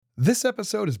This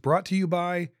episode is brought to you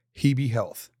by Hebe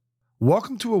Health.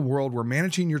 Welcome to a world where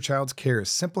managing your child's care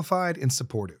is simplified and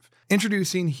supportive.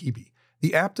 Introducing Hebe,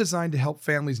 the app designed to help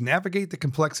families navigate the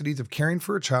complexities of caring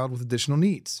for a child with additional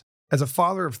needs. As a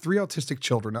father of 3 autistic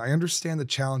children, I understand the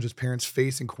challenges parents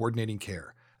face in coordinating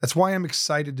care. That's why I'm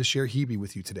excited to share Hebe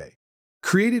with you today.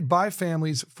 Created by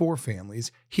families for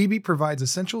families, Hebe provides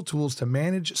essential tools to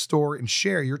manage, store, and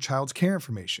share your child's care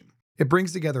information. It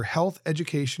brings together health,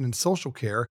 education, and social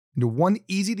care into one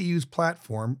easy-to-use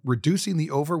platform, reducing the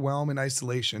overwhelm and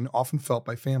isolation often felt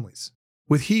by families.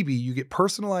 With Hebe, you get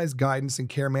personalized guidance and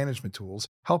care management tools,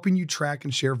 helping you track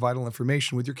and share vital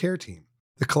information with your care team.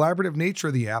 The collaborative nature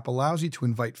of the app allows you to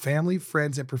invite family,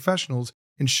 friends, and professionals,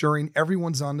 ensuring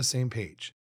everyone's on the same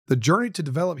page. The journey to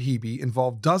develop Hebe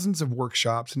involved dozens of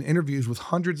workshops and interviews with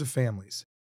hundreds of families.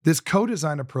 This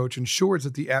co-design approach ensures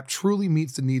that the app truly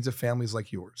meets the needs of families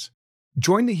like yours.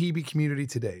 Join the Hebe community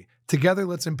today. Together,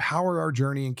 let's empower our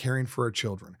journey in caring for our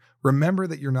children. Remember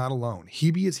that you're not alone.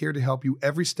 Hebe is here to help you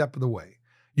every step of the way.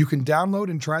 You can download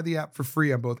and try the app for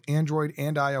free on both Android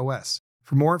and iOS.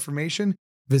 For more information,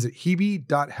 visit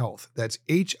hebe.health. That's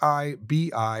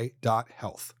HIBI.health.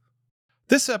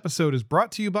 This episode is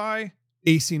brought to you by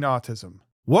Autism.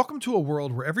 Welcome to a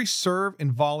world where every serve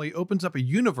and volley opens up a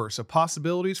universe of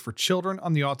possibilities for children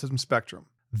on the autism spectrum.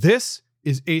 This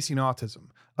is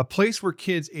Autism, a place where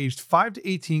kids aged 5 to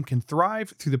 18 can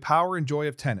thrive through the power and joy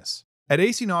of tennis. At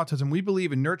Autism, we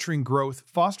believe in nurturing growth,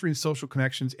 fostering social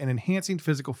connections, and enhancing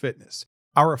physical fitness.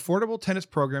 Our affordable tennis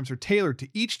programs are tailored to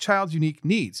each child's unique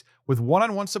needs, with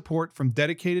one-on-one support from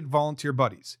dedicated volunteer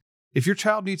buddies. If your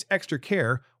child needs extra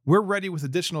care, we're ready with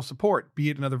additional support,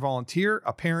 be it another volunteer,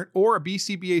 a parent, or a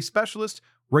BCBA specialist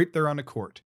right there on the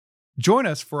court. Join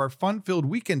us for our fun-filled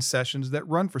weekend sessions that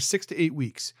run for 6 to 8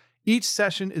 weeks. Each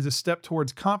session is a step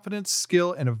towards confidence,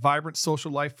 skill, and a vibrant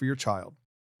social life for your child.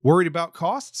 Worried about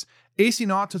costs?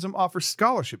 Autism offers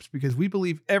scholarships because we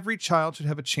believe every child should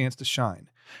have a chance to shine.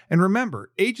 And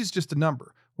remember, age is just a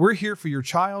number. We're here for your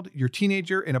child, your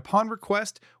teenager, and upon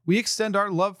request, we extend our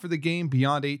love for the game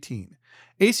beyond 18.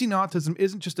 Autism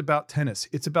isn't just about tennis,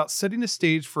 it's about setting the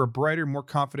stage for a brighter, more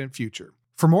confident future.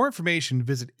 For more information,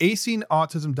 visit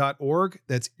acingautism.org.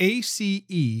 That's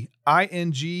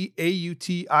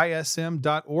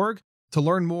ACEINGAUTISM.org to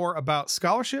learn more about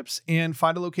scholarships and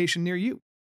find a location near you.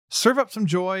 Serve up some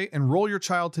joy, enroll your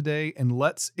child today, and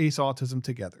let's ace autism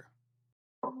together.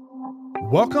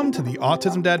 Welcome to the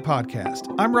Autism Dad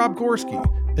Podcast. I'm Rob Gorski.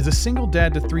 As a single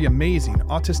dad to 3 amazing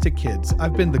autistic kids,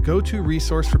 I've been the go-to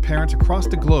resource for parents across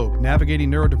the globe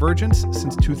navigating neurodivergence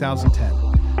since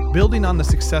 2010. Building on the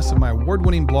success of my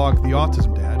award-winning blog, The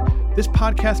Autism Dad, this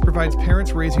podcast provides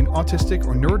parents raising autistic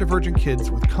or neurodivergent kids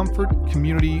with comfort,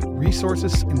 community,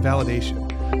 resources, and validation.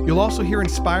 You'll also hear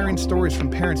inspiring stories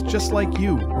from parents just like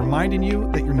you, reminding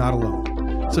you that you're not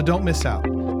alone. So don't miss out.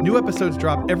 New episodes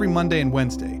drop every Monday and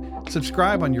Wednesday.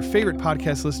 Subscribe on your favorite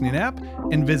podcast listening app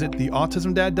and visit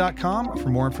theautismdad.com for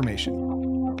more information.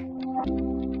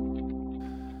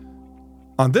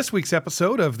 On this week's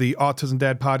episode of the Autism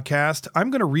Dad Podcast, I'm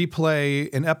going to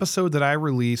replay an episode that I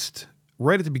released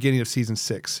right at the beginning of season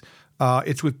 6.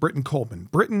 It's with Britton Coleman.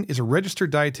 Britton is a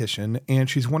registered dietitian, and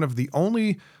she's one of the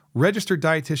only registered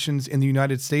dietitians in the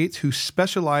United States who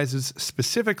specializes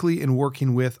specifically in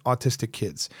working with autistic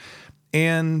kids.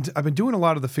 And I've been doing a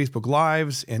lot of the Facebook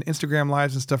Lives and Instagram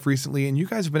Lives and stuff recently, and you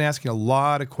guys have been asking a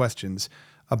lot of questions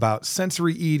about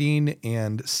sensory eating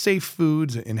and safe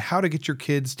foods and how to get your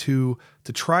kids to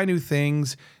try new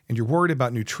things, and you're worried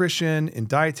about nutrition and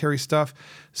dietary stuff.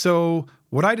 So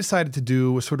what I decided to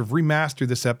do was sort of remaster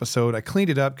this episode. I cleaned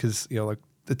it up because,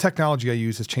 the technology I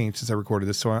use has changed since I recorded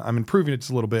this, so I'm improving it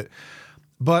just a little bit.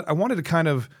 But I wanted to kind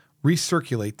of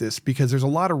recirculate this because there's a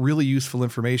lot of really useful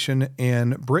information,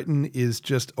 and Britton is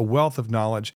just a wealth of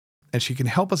knowledge, and she can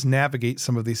help us navigate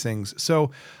some of these things.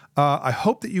 So I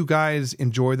hope that you guys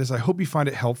enjoy this. I hope you find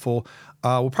it helpful.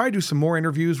 We'll probably do some more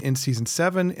interviews in season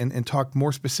 7 and talk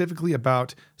more specifically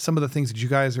about some of the things that you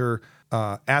guys are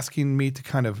asking me to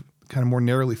kind of more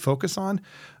narrowly focus on.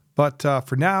 But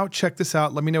for now, check this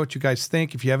out. Let me know what you guys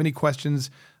think. If you have any questions,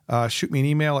 shoot me an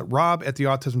email at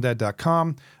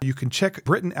rob@theautismdad.com. You can check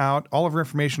Britton out. All of her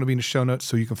information will be in the show notes,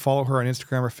 so you can follow her on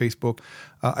Instagram or Facebook.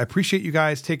 I appreciate you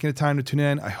guys taking the time to tune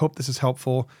in. I hope this is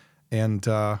helpful, and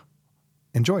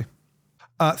enjoy.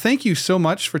 Thank you so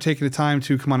much for taking the time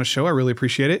to come on a show. I really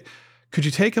appreciate it. Could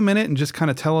you take a minute and just kind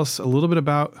of tell us a little bit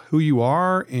about who you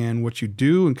are and what you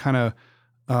do and kind of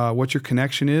what your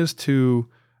connection is to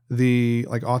the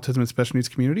autism and special needs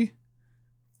community?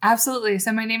 Absolutely.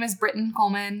 So my name is Britton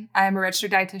Coleman. I'm a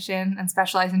registered dietitian and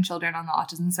specialize in children on the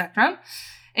autism spectrum.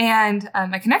 And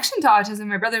my connection to autism,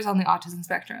 my brother's on the autism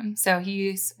spectrum. So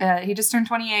he just turned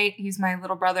 28. He's my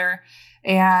little brother.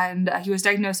 And he was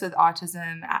diagnosed with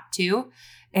autism at 2.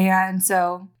 And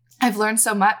so I've learned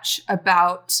so much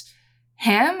about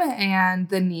him and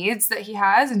the needs that he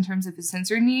has in terms of his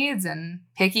sensory needs and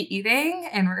picky eating.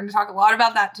 And we're going to talk a lot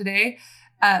about that today.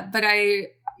 But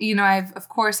I've of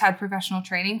course had professional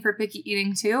training for picky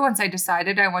eating too, once I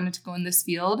decided I wanted to go in this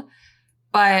field.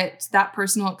 But that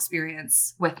personal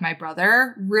experience with my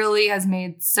brother really has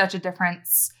made such a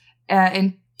difference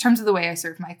in terms of the way I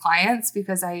serve my clients,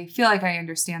 because I feel like I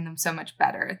understand them so much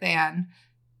better than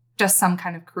just some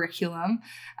kind of curriculum.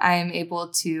 I'm able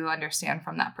to understand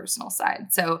from that personal side.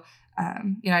 So, I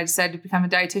decided to become a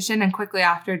dietitian, and quickly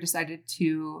after decided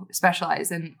to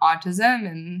specialize in autism,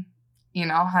 and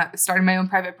started my own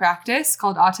private practice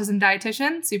called Autism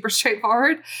Dietitian, super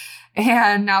straightforward,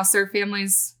 and now serve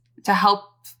families to help,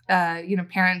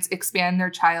 parents expand their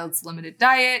child's limited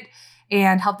diet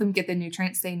and help them get the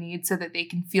nutrients they need so that they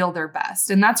can feel their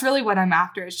best. And that's really what I'm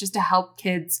after, is just to help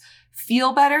kids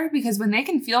feel better, because when they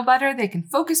can feel better, they can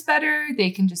focus better,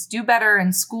 they can just do better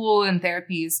in school and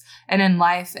therapies and in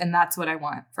life. And that's what I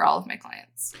want for all of my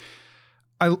clients.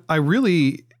 I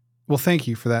really, well, thank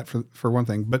you for that, for one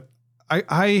thing, but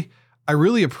I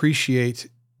really appreciate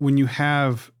when you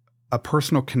have a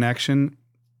personal connection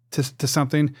to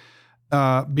something,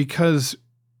 because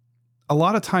a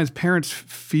lot of times parents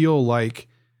feel like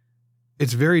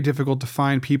it's very difficult to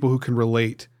find people who can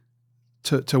relate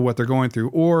to what they're going through,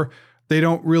 or they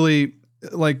don't really,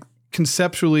 like,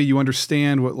 conceptually you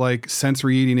understand what like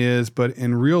sensory eating is, but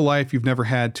in real life you've never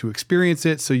had to experience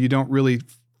it, so you don't really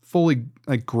fully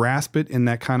like grasp it in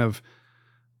that kind of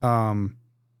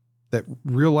that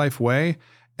real life way.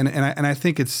 And I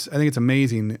think it's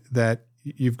amazing that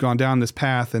you've gone down this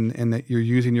path and that you're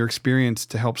using your experience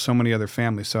to help so many other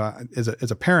families. So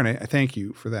as a parent, I thank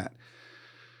you for that.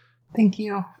 Thank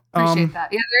you. Appreciate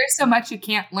that. Yeah, there's so much you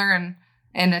can't learn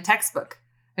in a textbook.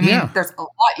 There's a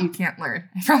lot you can't learn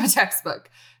from a textbook.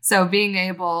 So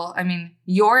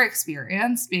your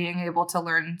experience, being able to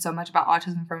learn so much about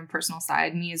autism from a personal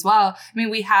side, me as well.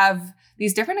 We have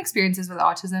these different experiences with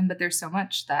autism, but there's so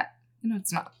much that,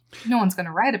 it's not, no one's going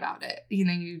to write about it. You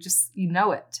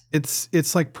know it.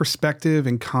 It's like perspective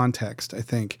and context, I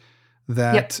think,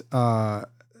 that,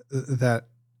 that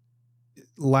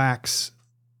lacks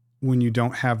when you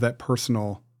don't have that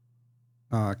personal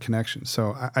connection.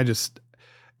 So I think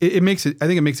it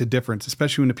makes a difference,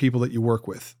 especially when the people that you work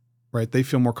with, right? They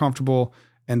feel more comfortable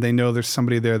and they know there's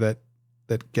somebody there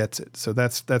that gets it. So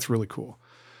that's really cool.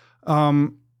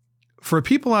 For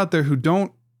people out there who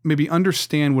don't maybe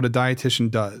understand what a dietitian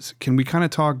does, can we kind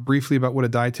of talk briefly about what a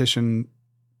dietitian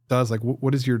does? Like,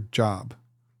 what is your job?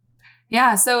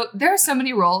 Yeah. So there are so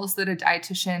many roles that a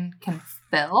dietitian can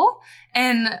fill.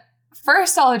 And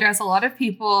first, I'll address, a lot of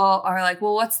people are like,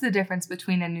 well, what's the difference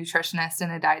between a nutritionist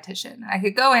and a dietitian? I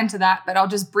could go into that, but I'll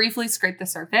just briefly scrape the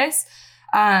surface.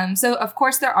 So of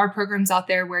course, there are programs out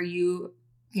there where you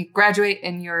graduate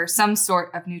and you're some sort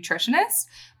of nutritionist.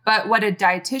 But what a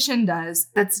dietitian does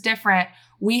that's different,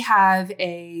 we have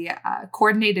a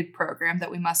coordinated program that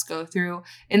we must go through.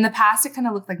 In the past, it kind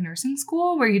of looked like nursing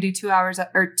school, where you do 2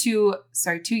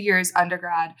 years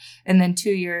undergrad and then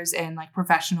 2 years in like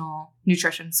professional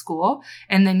nutrition school.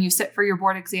 And then you sit for your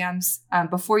board exams.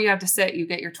 Before you have to sit, you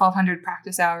get your 1,200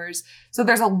 practice hours. So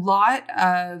there's a lot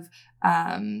of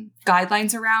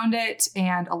guidelines around it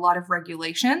and a lot of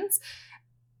regulations.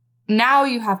 Now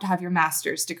you have to have your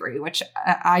master's degree, which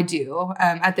I do.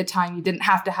 At the time, you didn't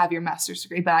have to have your master's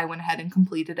degree, but I went ahead and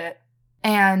completed it.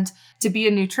 And to be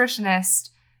a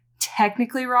nutritionist,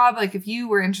 technically, Rob, like if you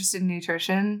were interested in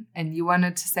nutrition and you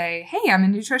wanted to say, hey, I'm a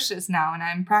nutritionist now and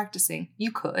I'm practicing,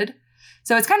 you could.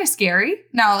 So it's kind of scary.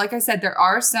 Now, like I said, there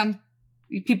are some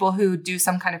people who do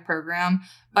some kind of program,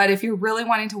 but if you're really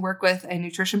wanting to work with a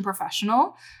nutrition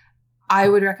professional, I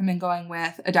would recommend going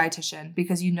with a dietitian,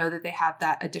 because you know that they have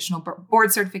that additional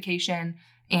board certification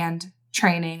and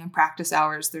training and practice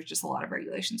hours. There's just a lot of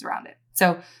regulations around it.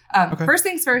 So First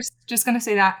things first, just going to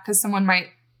say that because someone might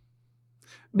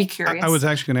be curious. I was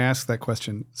actually going to ask that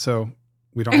question. So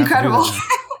we don't have to do that now.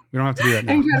 We don't have to do that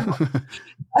now.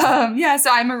 Incredible. So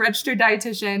I'm a registered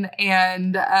dietitian,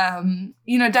 and,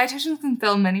 dietitians can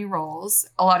fill many roles.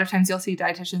 A lot of times you'll see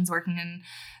dietitians working in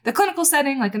the clinical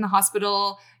setting, like in the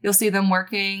hospital. You'll see them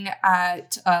working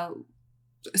at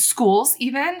schools,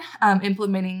 even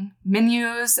implementing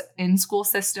menus in school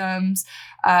systems.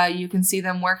 You can see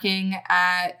them working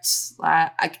at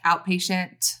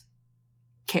outpatient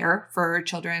care for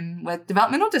children with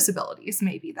developmental disabilities.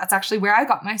 Maybe that's actually where I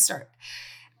got my start.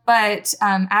 But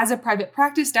as a private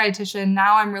practice dietitian,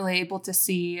 now I'm really able to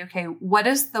see, okay, what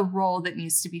is the role that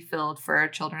needs to be filled for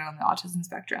children on the autism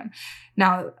spectrum?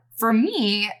 Now, for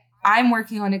me, I'm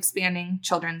working on expanding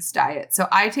children's diet. So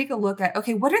I take a look at,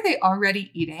 okay, what are they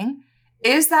already eating?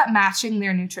 Is that matching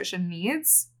their nutrition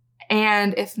needs?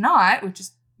 And if not, which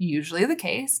is usually the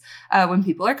case when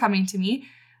people are coming to me,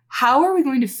 how are we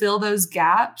going to fill those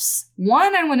gaps?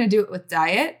 One, I want to do it with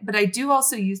diet, but I do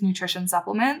also use nutrition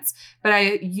supplements, but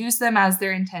I use them as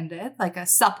they're intended, like a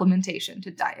supplementation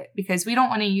to diet, because we don't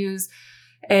want to use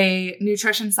a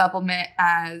nutrition supplement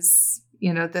as,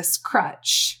 this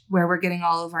crutch where we're getting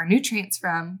all of our nutrients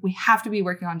from. We have to be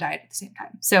working on diet at the same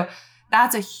time. So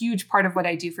that's a huge part of what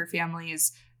I do for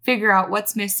families. Figure out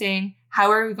what's missing. How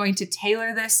are we going to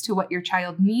tailor this to what your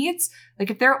child needs?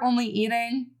 Like if they're only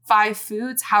eating 5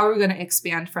 foods, how are we going to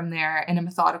expand from there in a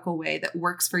methodical way that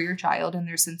works for your child and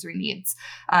their sensory needs,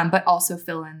 but also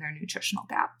fill in their nutritional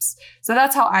gaps? So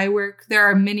that's how I work. There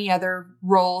are many other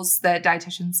roles that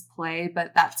dietitians play,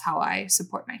 but that's how I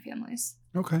support my families.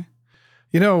 Okay.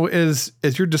 As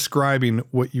you're describing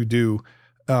what you do,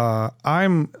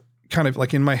 I'm kind of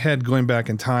like in my head going back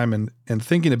in time and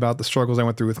thinking about the struggles I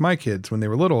went through with my kids when they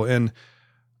were little. And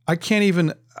I can't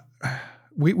even,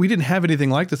 we didn't have anything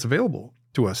like this available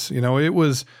to us. It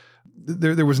was,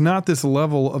 there was not this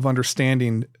level of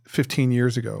understanding 15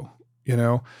 years ago,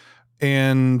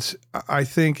 and I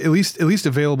think at least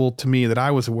available to me that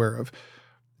I was aware of.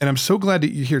 And I'm so glad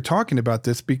that you're here talking about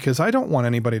this, because I don't want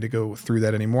anybody to go through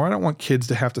that anymore. I don't want kids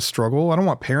to have to struggle. I don't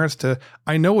want parents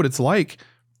I know what it's like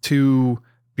to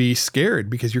be scared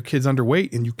because your kid's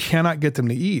underweight and you cannot get them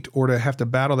to eat, or to have to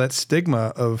battle that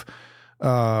stigma of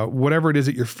whatever it is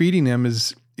that you're feeding them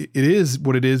it is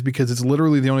what it is because it's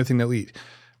literally the only thing they'll eat.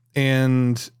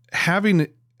 And having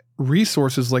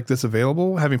resources like this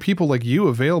available, having people like you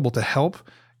available to help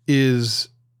is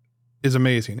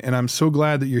amazing. And I'm so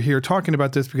glad that you're here talking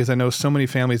about this, because I know so many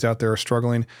families out there are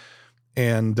struggling,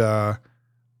 and now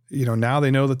they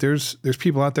know that there's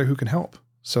people out there who can help.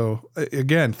 So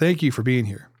again, thank you for being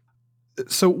here.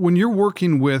 So when you're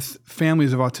working with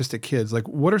families of autistic kids, like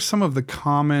what are some of the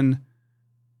common,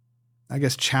 I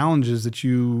guess, challenges that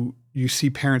you see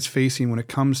parents facing when it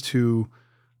comes to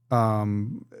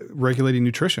regulating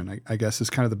nutrition, I guess is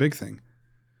kind of the big thing.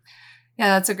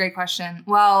 Yeah, that's a great question.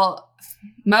 Well,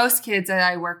 most kids that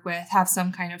I work with have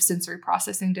some kind of sensory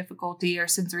processing difficulty or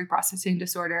sensory processing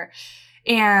disorder.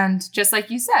 And just like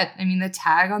you said, the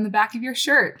tag on the back of your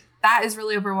shirt, that is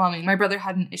really overwhelming. My brother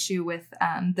had an issue with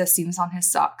the seams on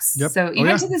his socks. Yep. So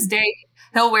even to this day,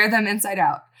 he'll wear them inside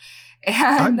out.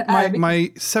 And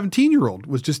my 17-year-old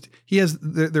was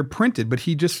they're printed, but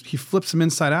he flips them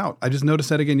inside out. I just noticed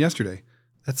that again yesterday.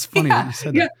 That's funny that you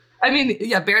said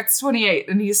that. Barrett's 28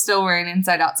 and he's still wearing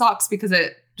inside out socks because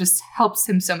it just helps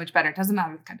him so much better. It doesn't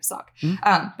matter the kind of sock.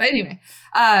 Mm-hmm. But anyway,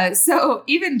 so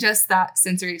even just that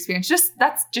sensory experience,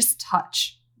 that's just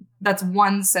touch. That's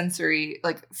one sensory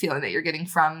feeling that you're getting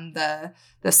from the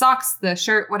socks, the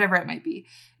shirt, whatever it might be.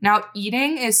 Now,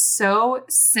 eating is so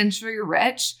sensory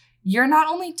rich. You're not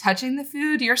only touching the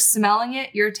food, you're smelling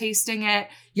it, you're tasting it,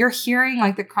 you're hearing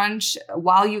the crunch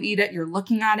while you eat it, you're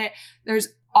looking at it. There's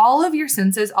all of your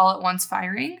senses all at once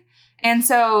firing. And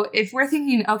so if we're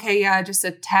thinking, okay, yeah, just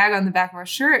a tag on the back of our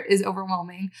shirt is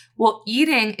overwhelming. Well,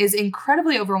 eating is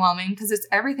incredibly overwhelming because it's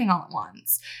everything all at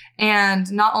once.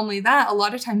 And not only that, a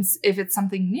lot of times if it's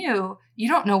something new, you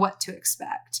don't know what to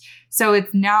expect. So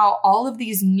it's now all of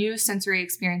these new sensory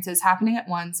experiences happening at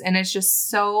once. And it's just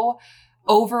so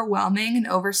overwhelming and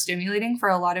overstimulating for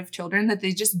a lot of children that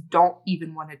they just don't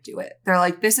even want to do it. They're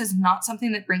like, this is not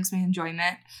something that brings me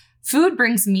enjoyment. Food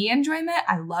brings me enjoyment.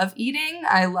 I love eating.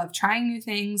 I love trying new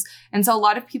things. And so a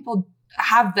lot of people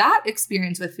have that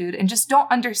experience with food and just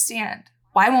don't understand,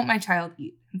 why won't my child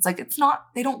eat? It's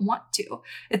they don't want to.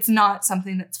 It's not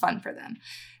something that's fun for them.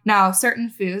 Now, certain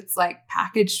foods like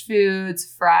packaged foods,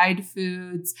 fried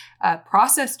foods,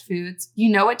 processed foods, you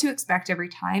know what to expect every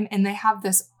time. And they have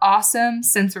this awesome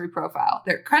sensory profile.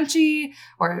 They're crunchy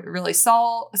or really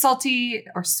salty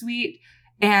or sweet,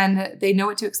 and they know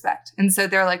what to expect. And so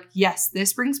they're like, yes,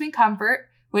 this brings me comfort,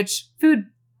 which food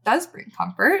does bring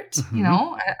comfort.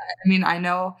 Mm-hmm. I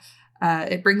know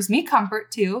it brings me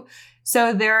comfort too.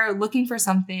 So they're looking for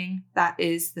something that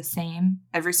is the same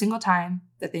every single time,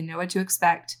 that they know what to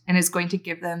expect, and is going to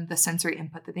give them the sensory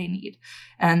input that they need.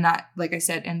 And that, like I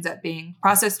said, ends up being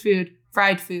processed food,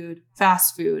 fried food,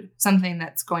 fast food, something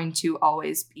that's going to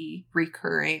always be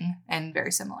recurring and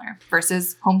very similar,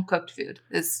 versus home cooked food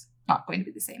is not going to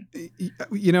be the same.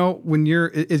 When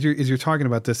as you're talking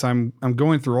about this, I'm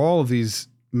going through all of these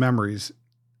memories.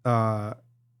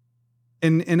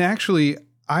 And actually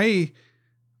I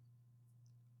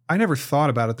never thought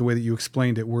about it the way that you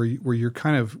explained it, where you're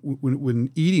kind of,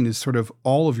 when eating is sort of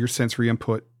all of your sensory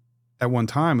input at one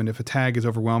time. And if a tag is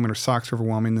overwhelming or socks are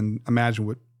overwhelming, then imagine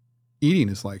what eating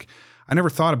is like. I never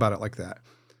thought about it like that.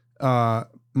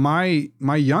 My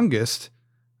youngest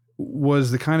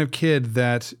was the kind of kid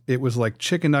that it was like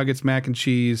chicken nuggets, mac and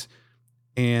cheese.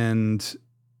 And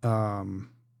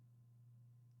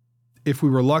if we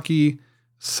were lucky,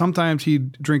 sometimes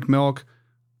he'd drink milk.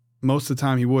 Most of the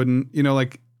time he wouldn't,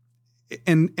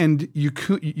 and you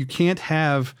can't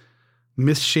have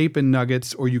misshapen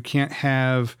nuggets, or you can't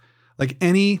have like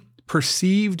any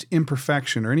perceived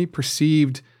imperfection or any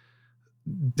perceived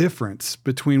difference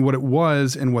between what it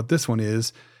was and what this one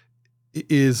is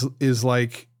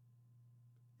like,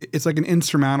 it's like an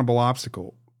insurmountable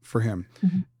obstacle for him.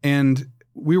 Mm-hmm. And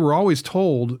we were always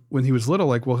told when he was little,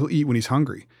 like, well, he'll eat when he's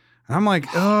hungry. And I'm like,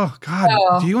 oh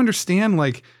God, do you understand?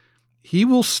 Like, he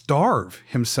will starve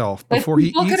himself before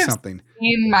he eats something.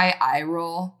 Seen my eye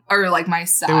roll or like my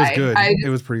sigh. It was good. It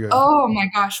was pretty good. Oh my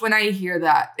gosh. When I hear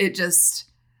that, it just,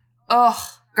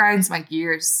 grinds my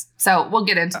gears. So we'll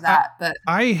get into that. But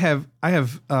I have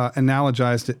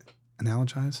analogized it.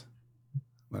 Analogize?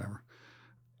 Whatever.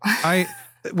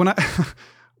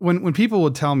 When people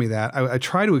would tell me that, I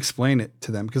try to explain it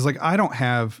to them, because like, I don't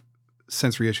have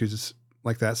sensory issues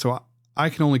like that. So I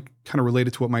can only kind of relate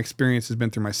it to what my experience has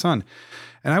been through my son.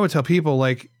 And I would tell people,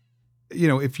 like,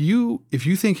 if you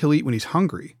think he'll eat when he's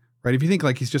hungry, right? If you think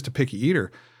like he's just a picky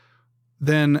eater,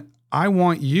 then I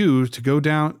want you to go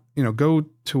down, go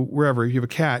to wherever you have a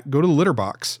cat, go to the litter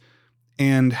box.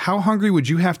 And how hungry would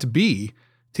you have to be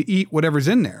to eat whatever's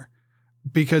in there?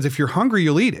 Because if you're hungry,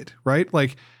 you'll eat it, right?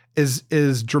 Like,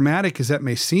 as dramatic as that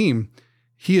may seem,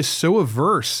 he is so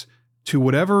averse to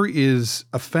whatever is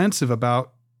offensive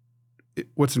about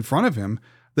what's in front of him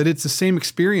that it's the same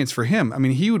experience for him. I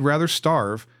mean, he would rather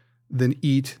starve than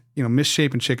eat,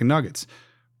 misshapen chicken nuggets.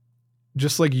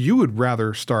 Just like you would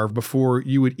rather starve before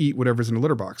you would eat whatever's in the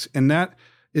litter box. And that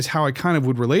is how I kind of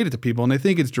would relate it to people. And they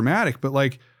think it's dramatic, but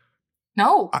like,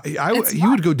 no, he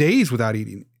would go days without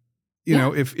eating,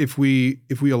 if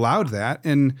we allowed that.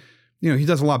 And, he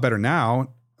does a lot better now.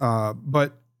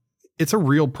 But it's a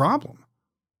real problem.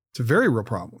 It's a very real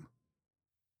problem.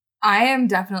 I am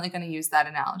definitely going to use that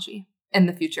analogy in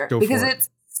the future because it's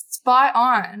spot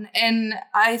on. And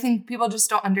I think people just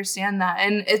don't understand that.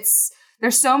 And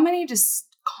there's so many just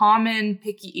common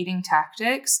picky eating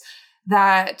tactics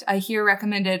that I hear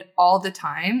recommended all the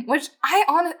time, which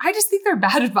I just think they're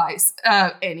bad advice.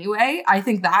 Anyway, I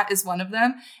think that is one of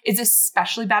them. It's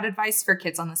especially bad advice for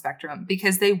kids on the spectrum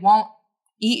because they won't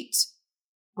eat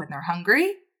when they're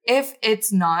hungry if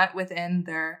it's not within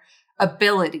their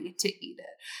ability to eat it.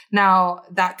 Now,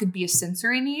 that could be a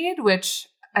sensory need, which,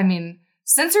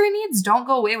 sensory needs don't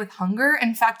go away with hunger.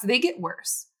 In fact, they get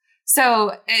worse.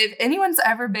 So if anyone's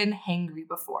ever been hangry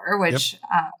before, which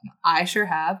I sure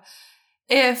have,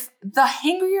 if the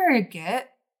hangrier I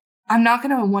get, I'm not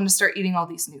going to want to start eating all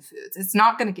these new foods. It's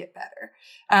not going to get better.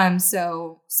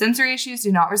 So sensory issues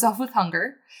do not resolve with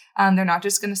hunger. They're not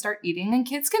just going to start eating, and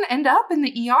kids can end up in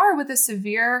the ER with a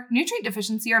severe nutrient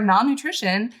deficiency or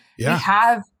malnutrition. Yeah. We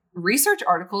have research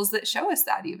articles that show us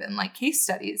that, even like case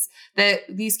studies, that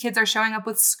these kids are showing up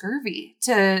with scurvy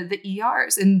to the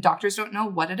ERs, and doctors don't know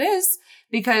what it is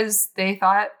because they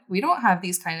thought we don't have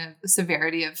these kind of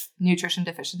severity of nutrition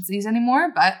deficiencies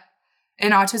anymore. But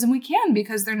in autism, we can,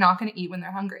 because they're not going to eat when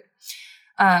they're hungry,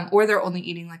 or they're only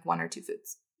eating like one or two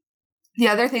foods. The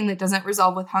other thing that doesn't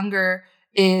resolve with hunger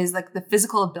is like the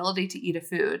physical ability to eat a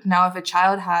food. Now, if a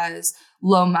child has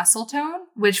low muscle tone,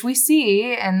 which we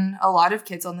see in a lot of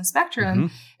kids on the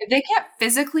spectrum, if they can't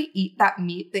physically eat that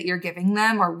meat that you're giving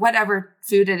them or whatever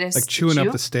food it is, like chewing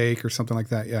up the steak or something like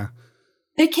that. Yeah.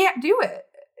 They can't do it.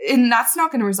 And that's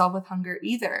not going to resolve with hunger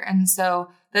either. And so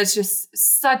that's just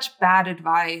such bad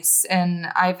advice. And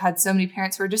I've had so many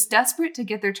parents who are just desperate to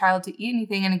get their child to eat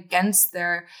anything, and against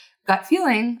their gut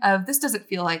feeling of this doesn't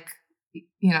feel like,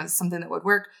 something that would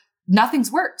work.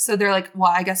 Nothing's worked. So they're like, well,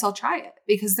 I guess I'll try it,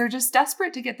 because they're just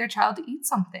desperate to get their child to eat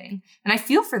something. And I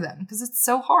feel for them because it's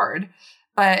so hard.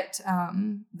 But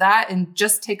that and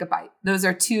just take a bite. Those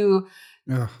are two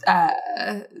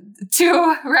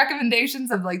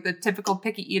recommendations of like the typical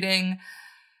picky eating.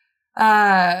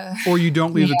 Or you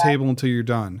don't leave the table until you're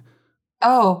done.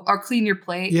 Oh, or clean your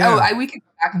plate. Yeah. We could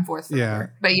go back and forth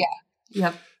forever. But yeah.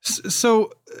 Yep.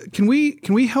 So can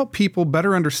we help people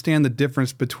better understand the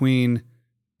difference between,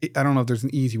 I don't know if there's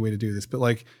an easy way to do this, but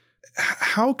like,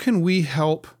 how can we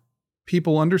help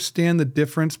people understand the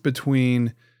difference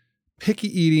between picky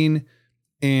eating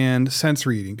and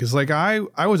sensory eating? Because like I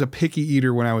was a picky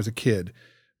eater when I was a kid.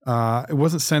 It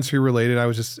wasn't sensory related. I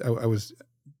was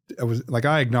like,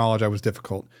 I acknowledge I was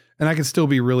difficult, and I can still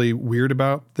be really weird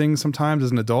about things sometimes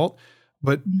as an adult.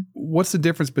 But what's the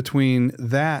difference between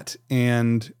that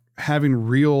and having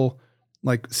real,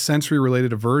 like, sensory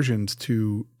related aversions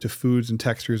to foods and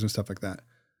textures and stuff like that?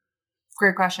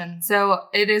 Great question. So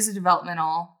it is a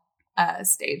developmental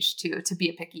stage to be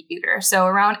a picky eater. So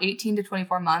around 18 to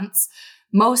 24 months,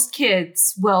 most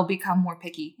kids will become more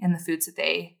picky in the foods that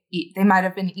they eat. They might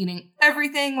have been eating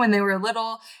everything when they were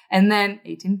little, and then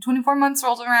 18 to 24 months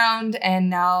rolls around, and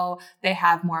now they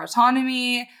have more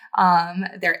autonomy.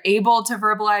 They're able to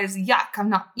verbalize, yuck, I'm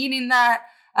not eating that.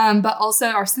 But also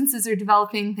our senses are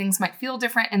developing. Things might feel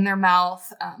different in their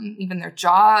mouth, even their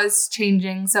jaw is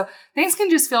changing. So things can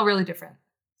just feel really different.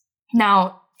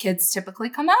 Now, kids typically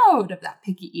come out of that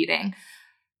picky eating.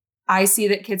 I see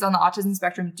that kids on the autism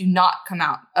spectrum do not come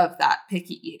out of that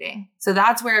picky eating. So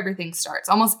that's where everything starts.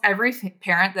 Almost every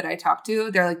parent that I talk to,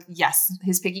 they're like, yes,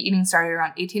 his picky eating started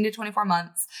around 18 to 24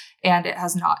 months and it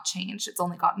has not changed. It's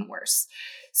only gotten worse.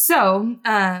 So,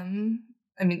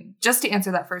 just to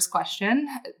answer that first question,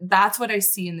 that's what I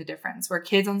see in the difference, where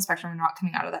kids on the spectrum are not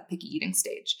coming out of that picky eating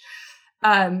stage.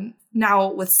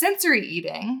 Now, with sensory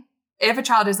eating, if a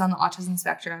child is on the autism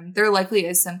spectrum, there likely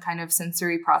is some kind of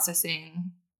sensory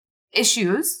processing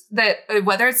issues that,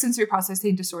 whether it's sensory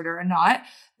processing disorder or not,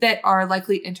 that are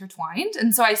likely intertwined.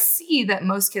 And so I see that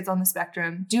most kids on the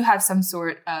spectrum do have some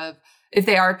sort of, if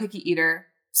they are a picky eater,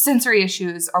 sensory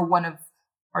issues are the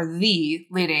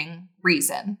leading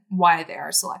reason why they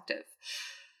are selective.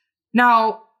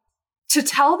 Now, to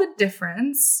tell the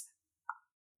difference,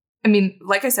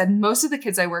 like I said, most of the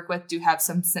kids I work with do have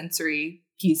some sensory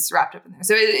piece wrapped up in there.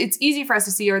 So it's easy for us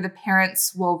to see, or the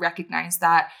parents will recognize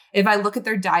that. If I look at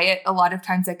their diet, a lot of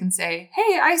times I can say,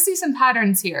 hey, I see some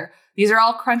patterns here. These are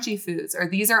all crunchy foods, or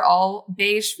these are all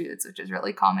beige foods, which is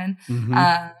really common.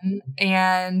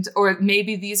 Mm-hmm. Or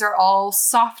maybe these are all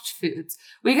soft foods.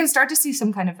 We can start to see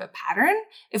some kind of a pattern.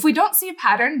 If we don't see a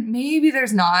pattern, maybe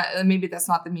that's not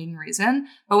the main reason.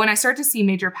 But when I start to see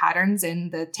major patterns in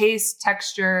the taste,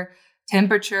 texture,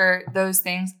 temperature, those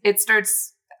things,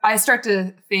 I start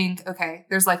to think, okay,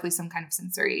 there's likely some kind of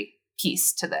sensory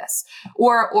piece to this,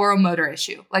 or oral motor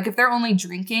issue. Like if they're only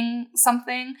drinking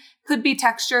something, could be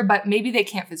texture, but maybe they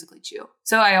can't physically chew.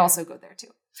 So I also go there too.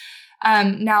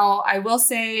 Now, I will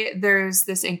say there's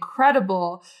this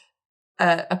incredible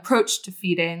approach to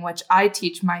feeding, which I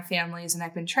teach my families and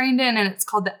I've been trained in, and it's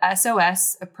called the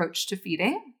SOS approach to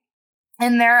feeding.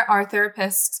 And there are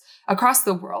therapists across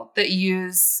the world that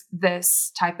use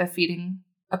this type of feeding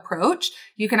approach.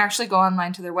 You can actually go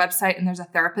online to their website and there's a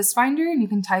therapist finder, and you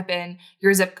can type in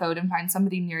your zip code and find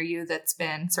somebody near you that's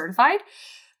been certified.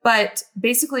 But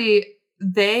basically,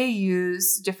 they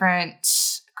use different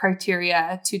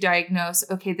criteria to diagnose,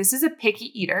 okay, this is a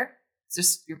picky eater. It's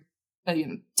just your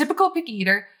typical picky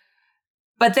eater.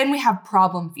 But then we have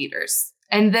problem feeders,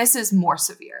 and this is more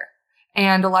severe.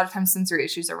 And a lot of times sensory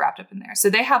issues are wrapped up in there. So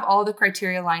they have all the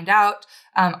criteria lined out.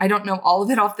 I don't know all of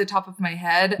it off the top of my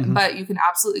head, mm-hmm. but you can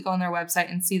absolutely go on their website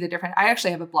and see the different. I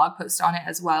actually have a blog post on it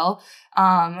as well.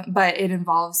 But it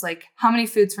involves like how many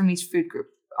foods from each food group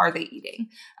are they eating?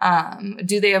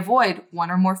 Do they avoid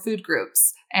one or more food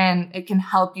groups? And it can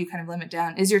help you kind of limit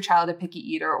down, is your child a picky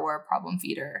eater or a problem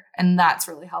feeder? And that's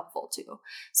really helpful too.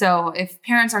 So if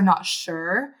parents are not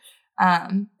sure,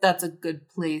 that's a good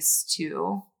place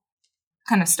to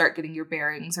kind of start getting your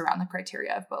bearings around the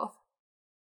criteria of both.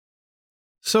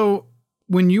 So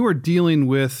when you are dealing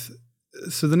with,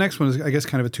 so the next one is, I guess,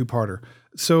 kind of a two-parter.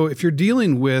 So if you're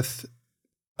dealing with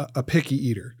a picky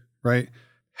eater, right?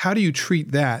 How do you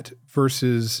treat that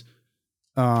versus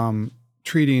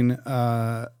treating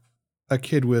a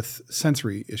kid with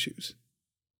sensory issues?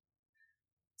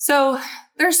 So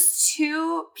there's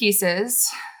two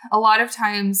pieces. A lot of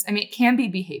times, it can be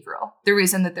behavioral, the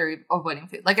reason that they're avoiding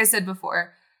food. Like I said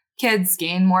before, kids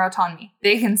gain more autonomy.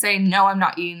 They can say, no, I'm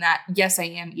not eating that. Yes, I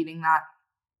am eating that.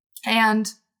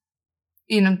 And,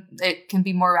 it can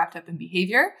be more wrapped up in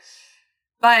behavior,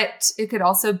 but it could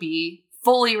also be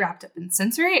fully wrapped up in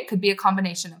sensory. It could be a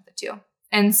combination of the two.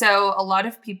 And so a lot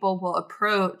of people will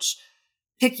approach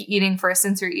picky eating for a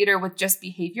sensory eater with just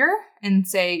behavior and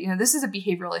say, this is a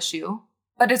behavioral issue,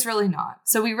 but it's really not.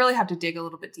 So we really have to dig a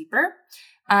little bit deeper.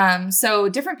 So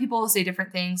different people will say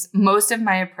different things. Most of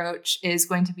my approach is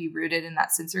going to be rooted in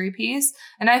that sensory piece.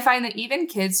 And I find that even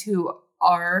kids who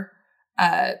are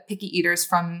picky eaters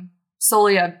from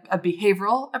solely a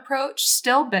behavioral approach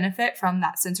still benefit from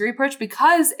that sensory approach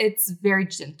because it's very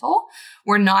gentle.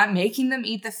 We're not making them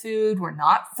eat the food. We're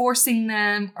not forcing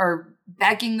them or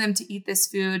begging them to eat this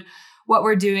food. what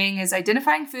we're doing is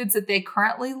identifying foods that they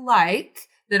currently like,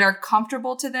 that are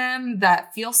comfortable to them,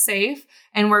 that feel safe.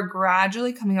 And we're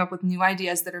gradually coming up with new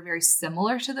ideas that are very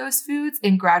similar to those foods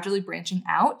and gradually branching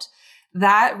out.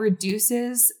 That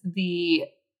reduces the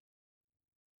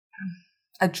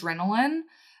adrenaline,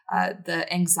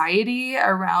 the anxiety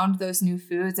around those new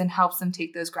foods, and helps them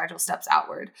take those gradual steps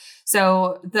outward.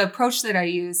 So the approach that I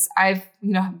use, I've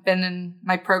been in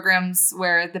my programs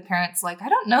where the parents I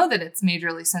don't know that it's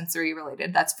majorly sensory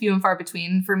related. That's few and far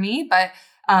between for me, but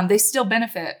they still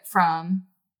benefit from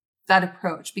that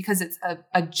approach because it's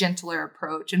a gentler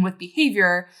approach. And with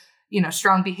behavior,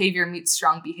 strong behavior meets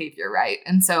strong behavior, right?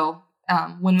 And so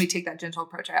when we take that gentle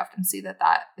approach, I often see that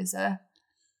is a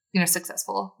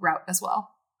successful route as well.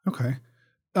 Okay.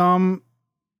 Well,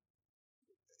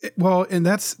 and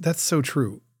that's so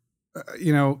true.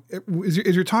 As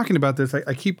you're talking about this,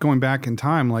 I keep going back in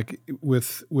time, like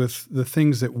with the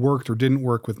things that worked or didn't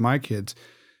work with my kids,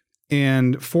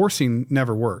 and forcing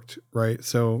never worked. Right.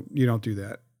 So you don't do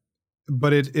that,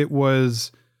 but it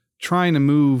was trying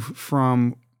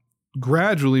to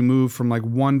gradually move from like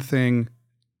one thing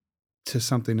to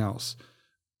something else.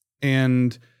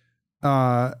 And,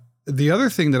 the other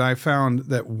thing that I found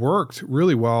that worked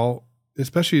really well,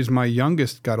 especially as my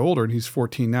youngest got older, and he's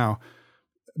 14 now,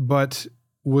 but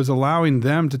was allowing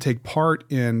them to take part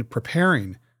in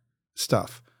preparing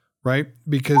stuff, right?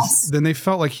 Because then they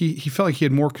felt like he felt like he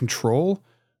had more control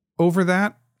over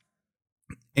that.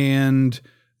 And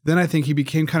then I think he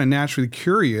became kind of naturally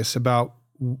curious about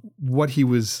what he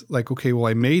was like, okay, well,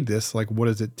 I made this, like, what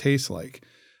does it taste like?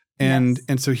 And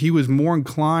so he was more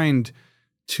inclined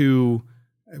to,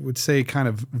 I would say, kind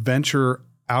of venture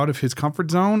out of his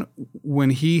comfort zone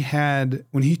when he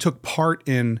took part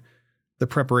in the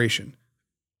preparation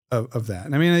of that.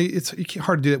 And I mean, it's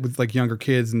hard to do it with like younger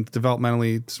kids and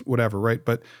developmentally, it's whatever, right?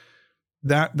 But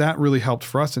that really helped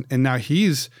for us. And now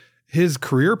his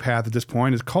career path at this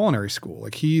point is culinary school.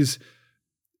 Like he's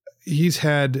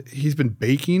been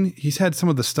baking. He's had some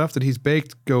of the stuff that he's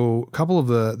baked a couple of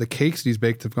the cakes that he's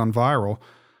baked have gone viral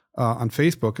on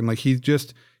Facebook. And like he's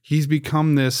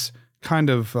become this kind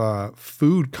of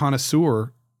food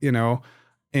connoisseur,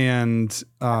 and so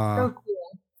cool.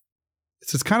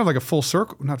 It's kind of like a full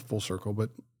circle, not full circle, but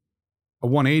a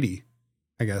 180,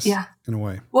 I guess, in a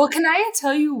way. Well, can I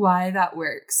tell you why that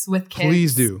works with kids?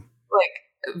 Please do. Like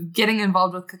getting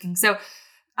involved with cooking. So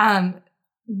let's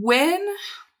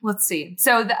see.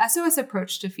 So the SOS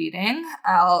approach to feeding,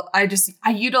 I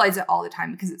utilize it all the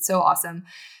time because it's so awesome.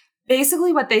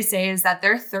 Basically what they say is that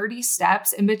there are 30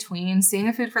 steps in between seeing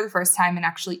a food for the first time and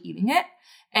actually eating it.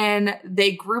 And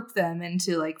they group them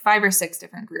into like 5 or 6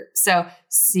 different groups. So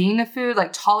seeing a food,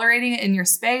 like tolerating it in your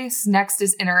space. Next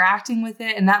is interacting with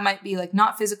it. And that might be like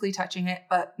not physically touching it,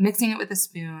 but mixing it with a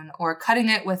spoon or cutting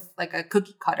it with like a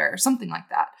cookie cutter or something like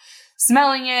that.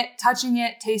 Smelling it, touching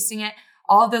it, tasting it,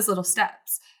 all of those little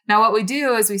steps. Now, what we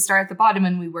do is we start at the bottom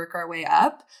and we work our way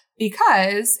up,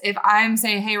 because if I'm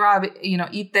saying, hey, Rob,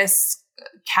 eat this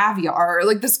caviar or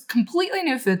like this completely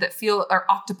new food or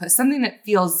octopus, something that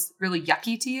feels really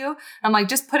yucky to you, I'm like,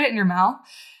 just put it in your mouth.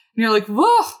 And you're like,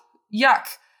 whoa, yuck.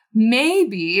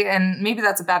 Maybe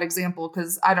that's a bad example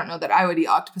because I don't know that I would eat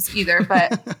octopus either,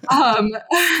 but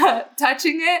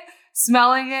touching it,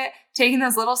 smelling it, taking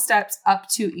those little steps up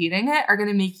to eating it are going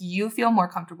to make you feel more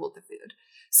comfortable with the food.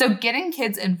 So getting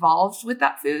kids involved with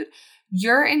that food,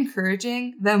 you're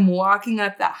encouraging them walking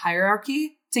up that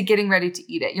hierarchy to getting ready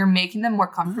to eat it. You're making them more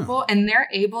comfortable and they're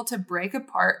able to break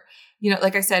apart.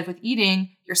 Like I said, with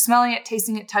eating, you're smelling it,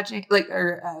 tasting it, touching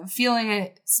it, feeling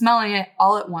it, smelling it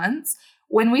all at once.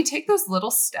 When we take those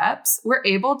little steps, we're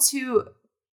able to,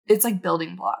 it's like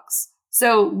building blocks.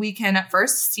 So we can at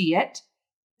first see it,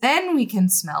 then we can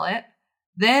smell it,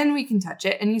 then we can touch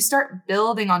it, and you start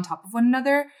building on top of one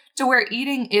another to where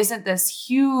eating isn't this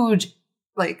huge,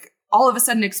 like all of a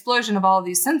sudden explosion of all of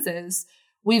these senses.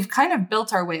 We've kind of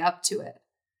built our way up to it.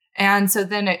 And so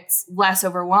then it's less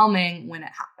overwhelming when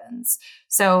it happens.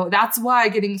 So that's why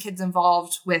getting kids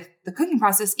involved with the cooking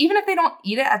process, even if they don't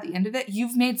eat it at the end of it,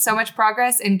 you've made so much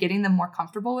progress in getting them more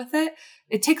comfortable with it.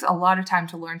 It takes a lot of time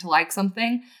to learn to like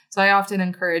something. So I often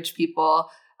encourage people,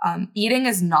 eating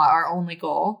is not our only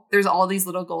goal. There's all these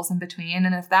little goals in between.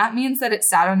 And if that means that it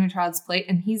sat on your child's plate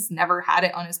and he's never had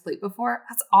it on his plate before,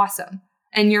 that's awesome.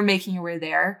 And you're making your way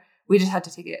there. We just had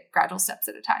to take it gradual steps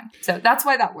at a time. So that's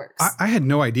why that works. I had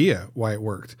no idea why it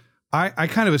worked. I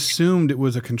kind of assumed it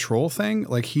was a control thing.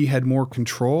 Like he had more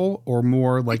control or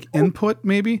more like input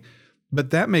maybe,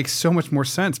 but that makes so much more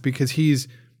sense because he's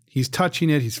touching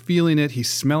it, he's feeling it, he's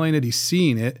smelling it, he's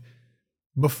seeing it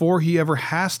before he ever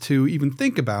has to even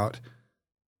think about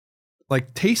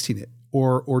like tasting it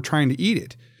or trying to eat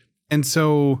it. And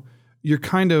so you're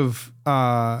kind of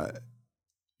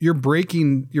you're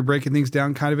breaking things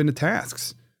down kind of into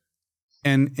tasks.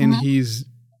 And he's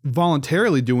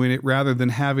voluntarily doing it rather than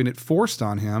having it forced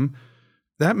on him.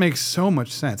 That makes so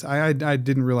much sense. I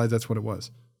didn't realize that's what it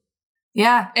was.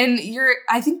 Yeah. And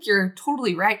I think you're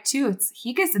totally right too.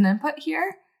 He gets an input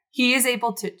here. He is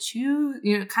able to choose,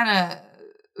 kind of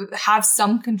have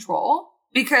some control,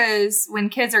 because when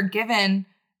kids are given,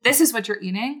 this is what you're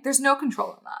eating, there's no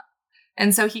control in that.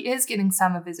 And so he is getting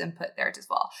some of his input there as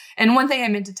well. And one thing I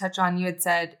meant to touch on, you had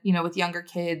said, with younger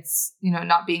kids,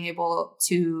 not being able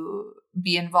to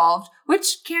be involved,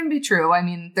 which can be true. I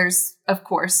mean, there's, of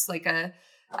course, like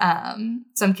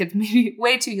some kids maybe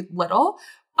way too little.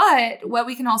 But what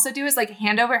we can also do is like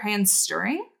hand over hand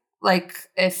stirring. Like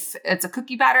if it's a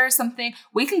cookie batter or something,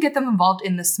 we can get them involved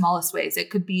in the smallest ways. It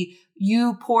could be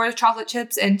you pour chocolate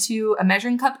chips into a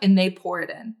measuring cup and they pour it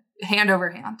in, hand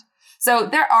over hand. So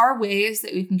there are ways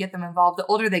that we can get them involved. The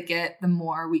older they get, the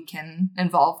more we can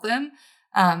involve them.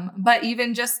 But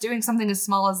even just doing something as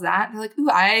small as that, they're like, ooh,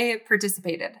 I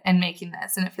participated in making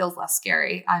this and it feels less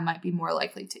scary. I might be more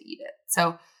likely to eat it.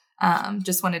 So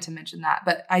just wanted to mention that.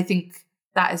 But I think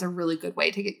that is a really good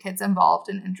way to get kids involved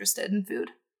and interested in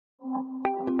food.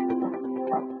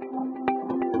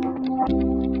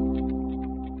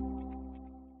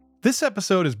 This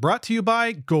episode is brought to you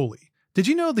by Goalie. Did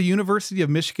you know the University of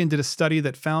Michigan did a study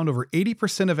that found over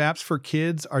 80% of apps for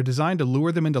kids are designed to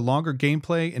lure them into longer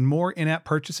gameplay and more in-app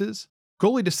purchases?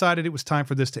 Goalie decided it was time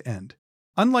for this to end.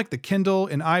 Unlike the Kindle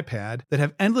and iPad that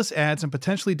have endless ads and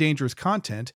potentially dangerous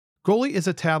content, Goalie is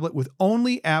a tablet with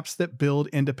only apps that build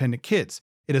independent kids.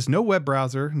 It has no web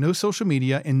browser, no social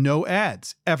media, and no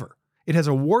ads, ever. It has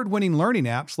award-winning learning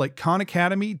apps like Khan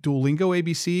Academy, Duolingo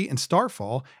ABC, and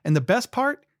Starfall, and the best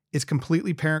part is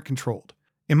completely parent-controlled.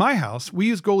 In my house, we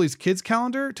use Goalie's Kids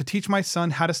Calendar to teach my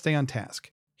son how to stay on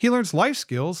task. He learns life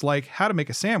skills like how to make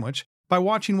a sandwich by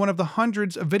watching one of the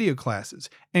hundreds of video classes,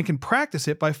 and can practice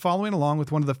it by following along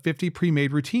with one of the 50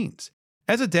 pre-made routines.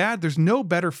 As a dad, there's no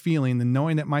better feeling than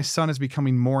knowing that my son is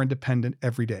becoming more independent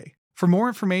every day. For more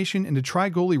information and to try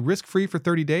Goalie risk-free for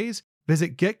 30 days,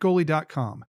 visit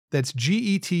getgoalie.com. That's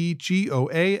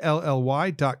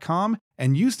GETGOALLY.com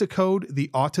and use the code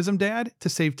TheAutismDad to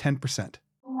save 10%.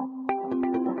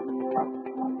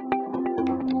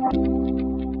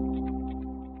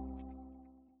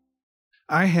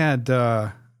 I had,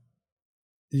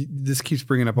 this keeps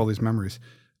bringing up all these memories.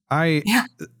 My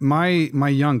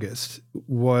youngest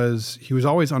he was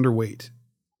always underweight.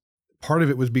 Part of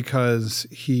it was because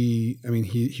he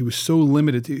was so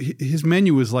limited his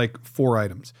menu was like 4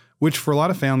 items, which for a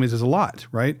lot of families is a lot,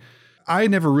 right? I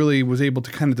never really was able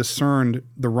to kind of discern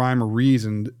the rhyme or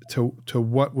reason to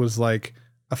what was like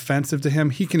offensive to him.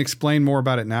 He can explain more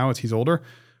about it now as he's older,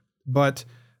 but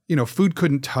food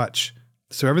couldn't touch.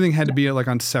 So everything had to be like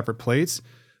on separate plates.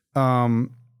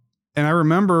 And I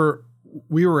remember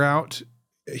we were out,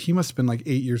 he must've been like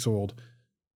 8 years old,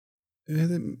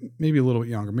 maybe a little bit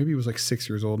younger. Maybe he was like 6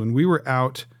 years old. And we were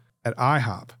out at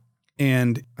IHOP,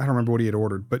 and I don't remember what he had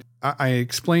ordered, but I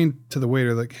explained to the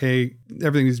waiter, like, hey,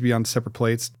 everything needs to be on separate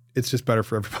plates. It's just better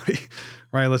for everybody,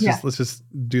 right? Let's just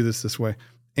do this way.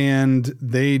 And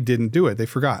they didn't do it. They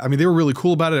forgot. I mean, they were really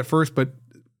cool about it at first, but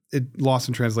it lost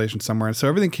in translation somewhere. And so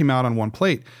everything came out on one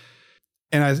plate.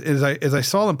 And as I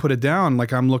saw them put it down,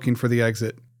 like I'm looking for the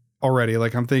exit already.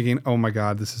 Like I'm thinking, oh my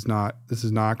God, this is not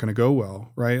going to go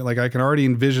well, right? Like I can already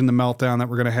envision the meltdown that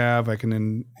we're going to have. I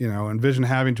can, envision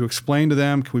having to explain to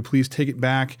them, can we please take it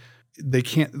back? They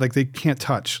can't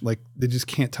touch, like they just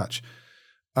can't touch.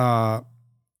 And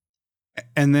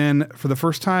then for the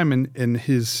first time in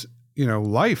his,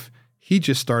 life, he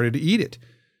just started to eat it.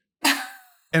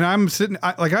 And I'm sitting,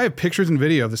 I have pictures and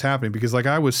video of this happening because like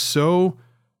I was so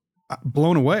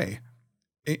blown away,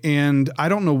 and I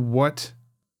don't know what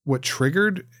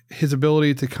triggered his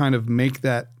ability to kind of make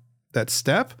that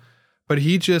step, but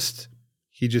he just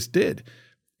did.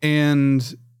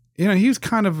 And, he was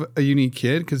kind of a unique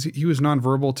kid because he was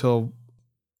nonverbal till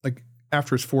like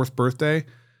after his 4th birthday.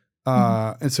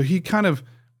 And so he kind of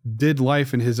did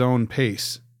life in his own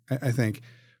pace, I think.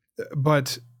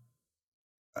 But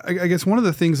I guess one of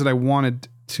the things that I wanted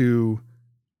to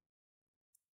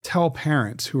tell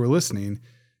parents who are listening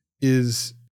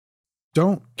is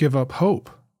don't give up hope.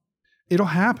 It'll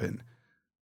happen,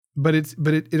 but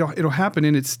it'll happen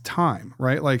in its time,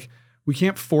 right? Like we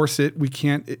can't force it.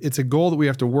 It's a goal that we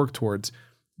have to work towards,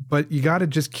 but you got to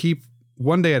just keep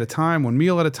one day at a time, one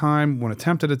meal at a time, one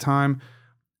attempt at a time.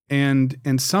 And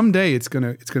someday it's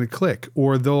going to click,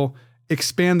 or they'll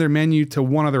expand their menu to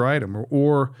one other item,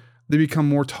 or they become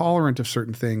more tolerant of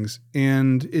certain things,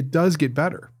 and it does get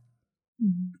better.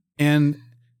 Mhm. And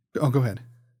go ahead.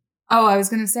 Oh, I was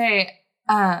going to say,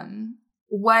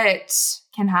 what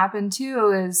can happen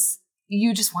too is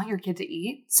you just want your kid to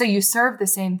eat. So you serve the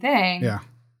same thing Yeah.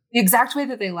 the exact way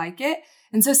that they like it.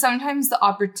 And so sometimes the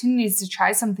opportunities to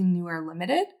try something new are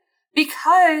limited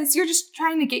because you're just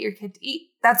trying to get your kid to eat.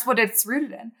 That's what it's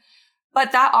rooted in.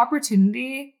 But that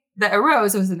opportunity that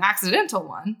arose was an accidental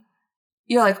one.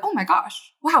 You're like, oh my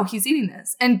gosh, wow, he's eating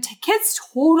this. And kids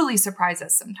totally surprise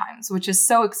us sometimes, which is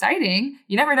so exciting.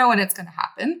 You never know when it's going to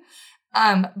happen.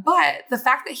 But the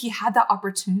fact that he had that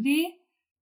opportunity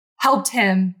helped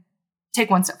him take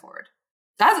one step forward.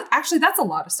 That's a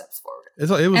lot of steps forward. It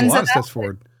was a lot of steps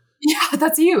forward. Yeah,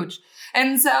 that's huge.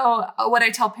 And so what I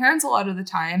tell parents a lot of the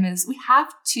time is we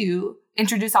have to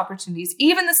introduce opportunities,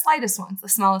 even the slightest ones, the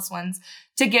smallest ones,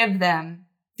 to give them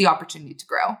the opportunity to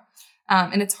grow.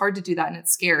 And it's hard to do that, and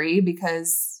it's scary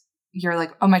because you're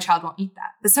like, oh, my child won't eat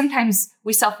that. But sometimes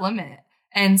we self-limit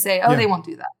and say, oh, they won't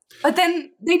do that. But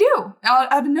then they do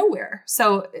out of nowhere.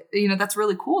 So, that's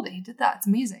really cool that he did that. It's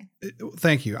amazing.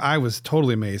 Thank you. I was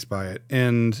totally amazed by it.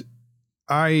 And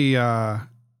I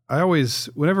always,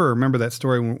 whenever I remember that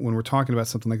story, when we're talking about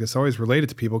something like this, I always relate it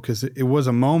to people because it was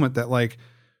a moment that like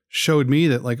showed me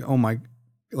that like, oh my,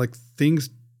 like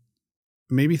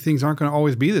maybe things aren't going to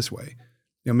always be this way.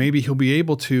 Maybe he'll be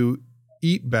able to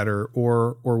eat better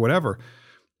or whatever.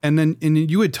 And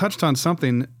you had touched on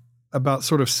something about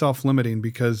sort of self-limiting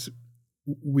because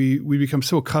we become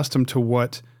so accustomed to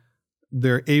what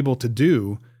they're able to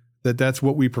do that's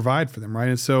what we provide for them. Right.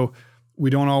 And so we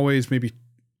don't always maybe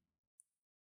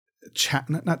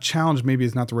not challenge, maybe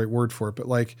is not the right word for it, but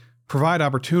like provide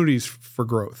opportunities for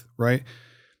growth. Right.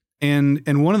 And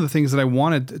one of the things that I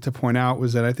wanted to point out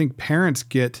was that I think parents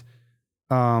get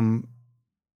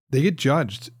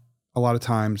judged a lot of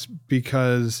times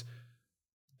because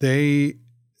I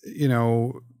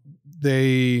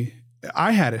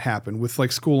had it happen with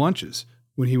like school lunches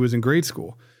when he was in grade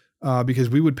school, because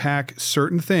we would pack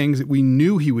certain things that we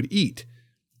knew he would eat.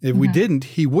 If we didn't,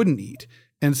 he wouldn't eat.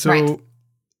 And so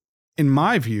in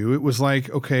my view, it was like,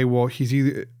 okay, well, he's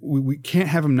either, we can't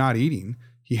have him not eating.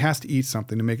 He has to eat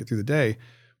something to make it through the day.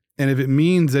 And if it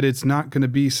means that it's not going to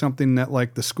be something that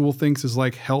like the school thinks is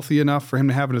like healthy enough for him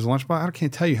to have in his lunchbox, I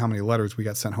can't tell you how many letters we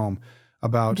got sent home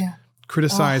about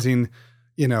criticizing,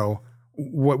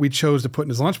 what we chose to put in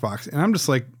his lunchbox. And I'm just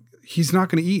like, he's not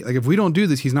going to eat. Like if we don't do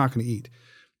this, he's not going to eat.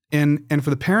 And for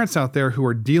the parents out there who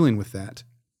are dealing with that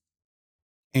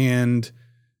and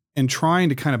trying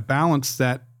to kind of balance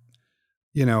that,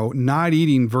 not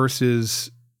eating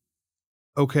versus,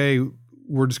 okay,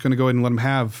 we're just going to go ahead and let him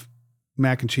have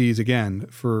mac and cheese again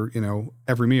for,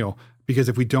 every meal, because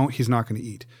if we don't, he's not going to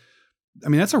eat. I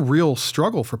mean, that's a real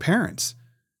struggle for parents.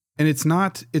 And it's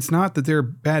not that they're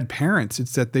bad parents.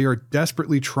 It's that they are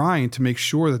desperately trying to make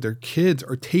sure that their kids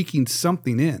are taking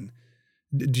something in.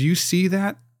 Do you see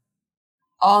that?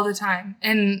 All the time.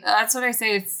 And that's what I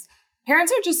say. It's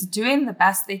parents are just doing the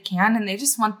best they can, and they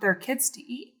just want their kids to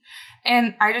eat.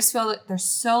 And I just feel that there's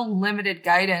so limited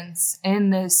guidance in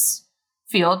this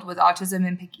field with autism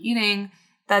and picky eating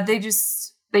that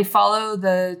they follow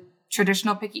the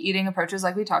traditional picky eating approaches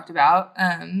like we talked about,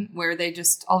 where they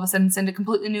just all of a sudden send a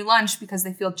completely new lunch because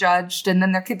they feel judged, and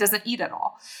then their kid doesn't eat at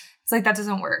all. It's like that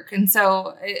doesn't work. And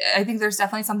so I think there's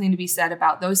definitely something to be said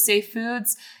about those safe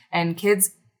foods and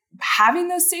kids having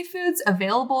those safe foods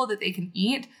available that they can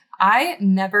eat. I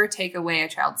never take away a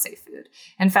child's safe food.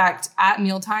 In fact, at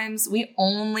mealtimes, we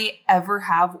only ever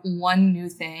have one new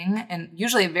thing, and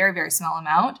usually a very, very small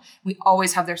amount. We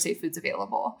always have their safe foods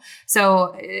available.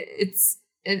 So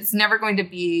it's never going to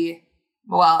be,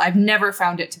 well, I've never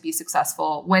found it to be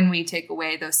successful when we take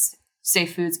away those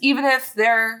safe foods, even if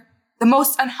they're the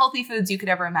most unhealthy foods you could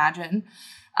ever imagine.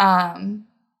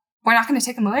 We're not going to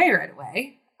take them away right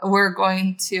away. We're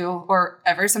going to,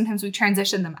 sometimes we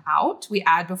transition them out. We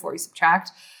add before we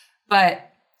subtract.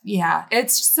 But yeah,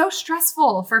 it's so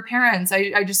stressful for parents.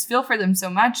 I just feel for them so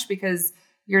much because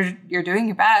you're doing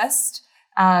your best.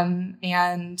 And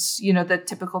the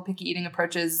typical picky eating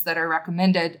approaches that are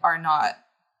recommended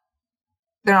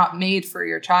they're not made for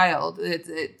your child.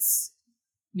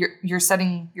 You're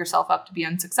setting yourself up to be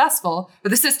unsuccessful,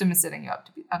 but the system is setting you up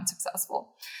to be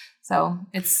unsuccessful. So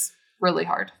it's really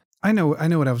hard. I know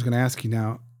what I was going to ask you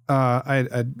now.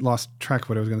 I lost track of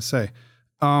what I was going to say.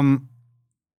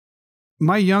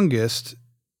 My youngest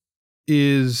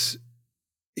he's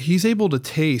able to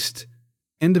taste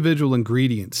individual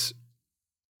ingredients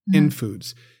in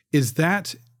foods. Is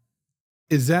that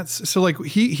so like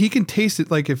he can taste it?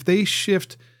 Like if they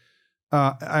shift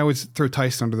I always throw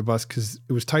Tyson under the bus because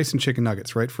it was Tyson chicken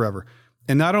nuggets, right? Forever.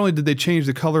 And not only did they change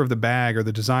the color of the bag or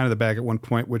the design of the bag at one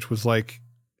point, which was like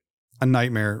a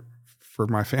nightmare for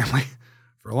my family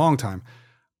for a long time,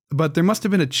 but there must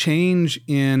have been a change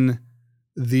in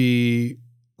the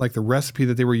recipe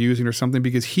that they were using or something,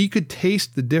 because he could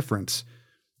taste the difference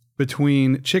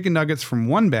between chicken nuggets from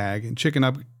one bag and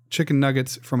chicken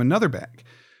nuggets from another bag,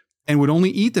 and would only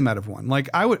eat them out of one. Like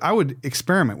I would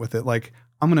experiment with it. Like,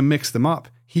 I'm going to mix them up.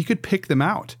 He could pick them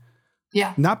out.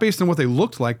 Yeah. Not based on what they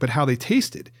looked like, but how they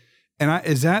tasted. And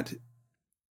is that,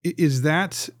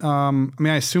 I mean,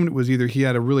 I assumed it was either he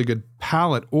had a really good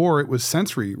palate or it was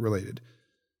sensory related.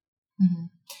 Mm-hmm.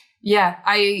 Yeah,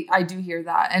 I do hear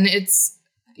that. And it's,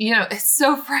 it's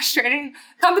so frustrating.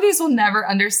 Companies will never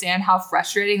understand how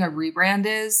frustrating a rebrand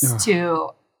is to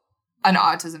an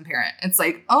autism parent. It's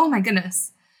like, oh my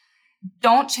goodness,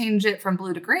 don't change it from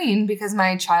blue to green because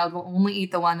my child will only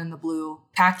eat the one in the blue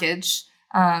package.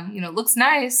 Looks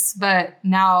nice, but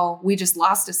now we just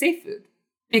lost a safe food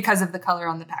because of the color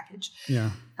on the package.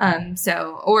 Yeah.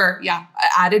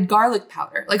 Added garlic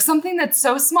powder, like something that's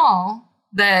so small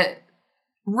that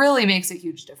really makes a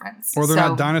huge difference. Or they're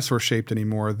not dinosaur shaped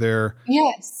anymore. They're,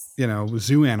 yes,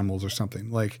 zoo animals or something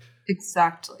like.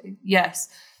 Exactly. Yes.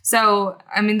 So,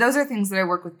 I mean, those are things that I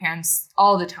work with parents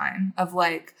all the time of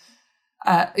like,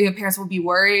 parents will be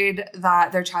worried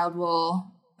that their child will,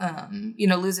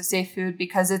 lose a safe food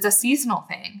because it's a seasonal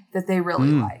thing that they really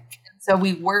like. So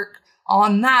we work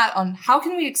on that, on how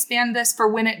can we expand this for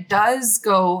when it does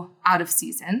go out of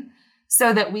season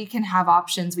so that we can have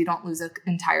options. We don't lose an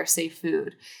entire safe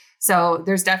food. So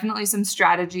there's definitely some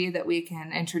strategy that we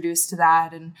can introduce to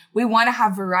that. And we want to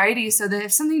have variety so that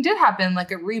if something did happen,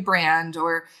 like a rebrand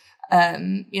or,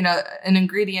 an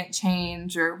ingredient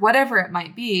change or whatever it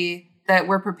might be, that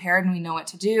we're prepared and we know what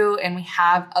to do and we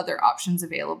have other options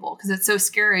available. Because it's so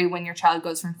scary when your child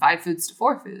goes from 5 foods to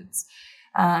 4 foods.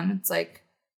 It's like,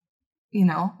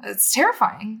 it's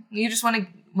terrifying. You just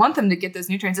want them to get those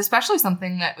nutrients, especially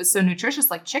something that was so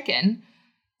nutritious like chicken.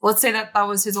 Let's say that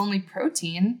was his only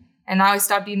protein. And now I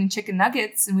stopped eating chicken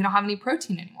nuggets and we don't have any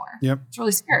protein anymore. Yep. It's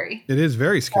really scary. It is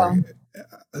very scary.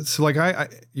 So like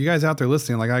you guys out there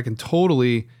listening, like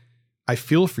I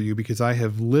feel for you because I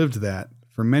have lived that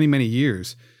for many, many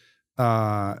years.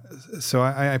 So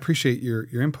I appreciate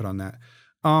your input on that.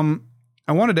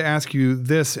 I wanted to ask you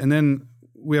this, and then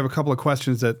we have a couple of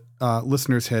questions that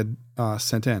listeners had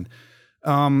sent in.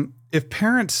 If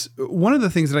parents, one of the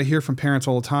things that I hear from parents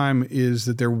all the time is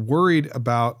that they're worried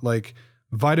about like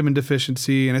vitamin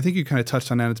deficiency. And I think you kind of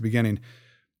touched on that at the beginning,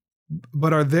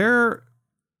 but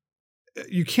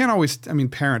you can't always,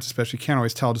 parents especially can't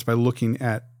always tell just by looking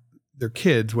at their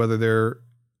kids, whether they're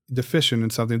deficient in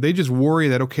something. They just worry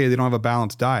that, okay, they don't have a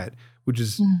balanced diet, which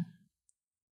is,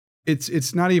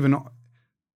 it's not even,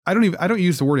 I don't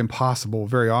use the word impossible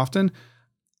very often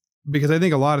because I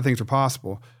think a lot of things are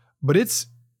possible, but it's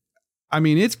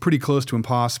pretty close to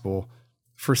impossible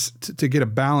to get a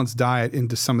balanced diet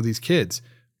into some of these kids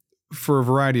for a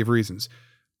variety of reasons.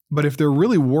 But if they're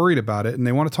really worried about it and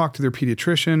they want to talk to their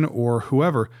pediatrician or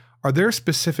whoever, are there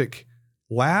specific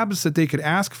labs that they could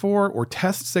ask for or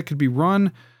tests that could be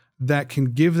run that can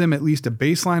give them at least a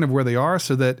baseline of where they are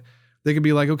so that they can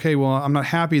be like, okay, well, I'm not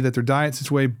happy that their diet's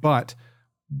this way, but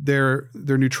they're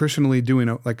nutritionally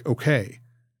doing like okay,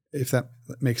 if that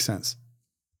makes sense.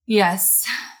 Yes.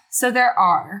 So there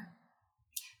are.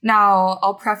 Now,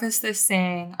 I'll preface this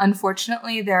saying,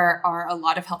 unfortunately, there are a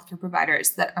lot of healthcare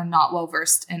providers that are not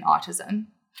well-versed in autism.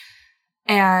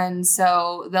 And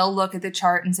so they'll look at the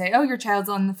chart and say, oh, your child's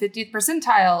on the 50th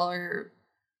percentile or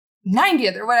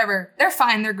 90th or whatever. They're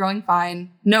fine. They're growing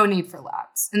fine. No need for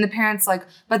labs. And the parent's like,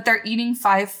 but they're eating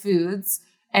 5 foods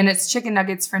and it's chicken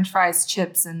nuggets, French fries,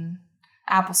 chips, and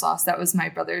applesauce. That was my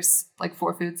brother's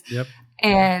 4 foods. Yep.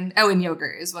 And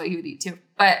yogurt is what he would eat too.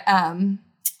 But,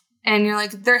 and you're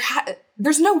like,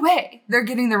 there's no way they're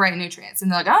getting the right nutrients.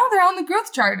 And they're like, oh, they're on the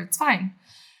growth chart. It's fine.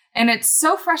 And it's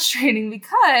so frustrating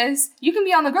because you can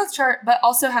be on the growth chart, but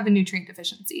also have a nutrient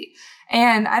deficiency.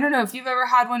 And I don't know if you've ever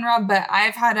had one, Rob, but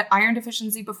I've had an iron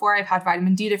deficiency before. I've had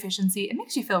vitamin D deficiency. It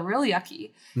makes you feel really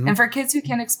yucky. Mm-hmm. And for kids who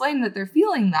can't explain that they're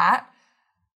feeling that,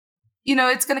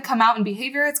 it's going to come out in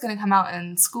behavior. It's going to come out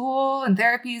in school and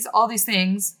therapies, all these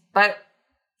things, but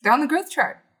they're on the growth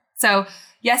chart. So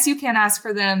yes, you can ask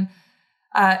for them.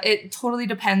 It totally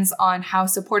depends on how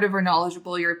supportive or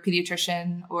knowledgeable your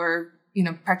pediatrician or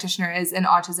practitioner is in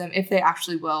autism, if they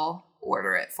actually will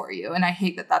order it for you. And I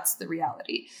hate that that's the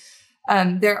reality.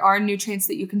 There are nutrients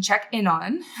that you can check in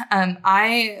on.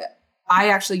 I I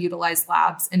actually utilize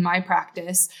labs in my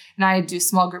practice, and I do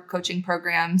small group coaching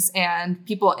programs, and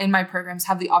people in my programs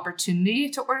have the opportunity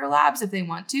to order labs if they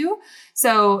want to.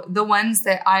 So the ones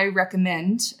that I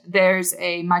recommend, there's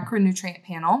a micronutrient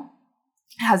panel.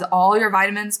 It has all your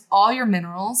vitamins, all your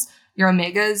minerals, your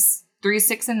omegas 3,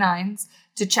 6, and 9s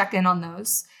to check in on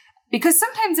those. Because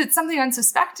sometimes it's something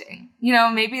unsuspecting.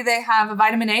 Maybe they have a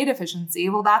vitamin A deficiency.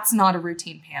 Well, that's not a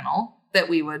routine panel that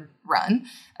we would run,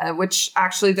 which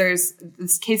actually there's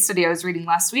this case study I was reading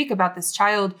last week about this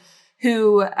child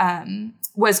who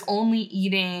was only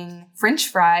eating French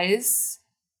fries.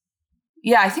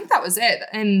 Yeah, I think that was it.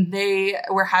 And they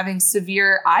were having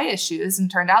severe eye issues, and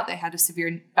turned out they had a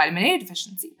severe vitamin A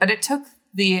deficiency. But it took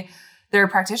their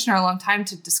practitioner a long time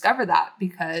to discover that,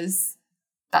 because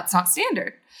that's not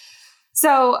standard.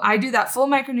 So I do that full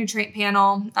micronutrient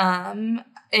panel,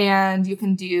 and you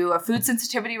can do a food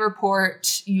sensitivity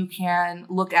report. You can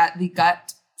look at the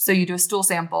gut. So you do a stool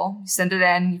sample, you send it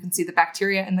in, you can see the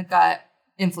bacteria in the gut,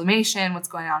 inflammation, what's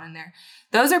going on in there.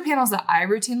 Those are panels that I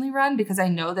routinely run because I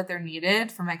know that they're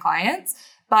needed for my clients.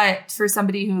 But for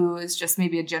somebody who is just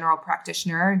maybe a general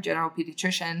practitioner, general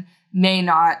pediatrician, may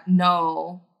not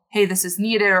know, hey, this is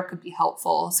needed or could be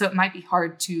helpful. So it might be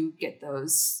hard to get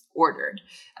those ordered.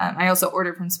 I also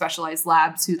order from specialized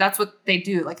labs who that's what they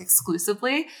do, like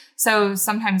exclusively. So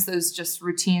sometimes those just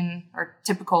routine or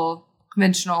typical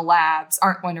conventional labs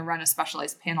aren't going to run a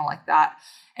specialized panel like that.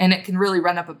 And it can really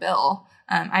run up a bill.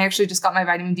 I actually just got my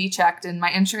vitamin D checked, and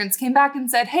my insurance came back and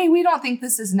said, hey, we don't think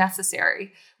this is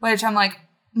necessary, which I'm like,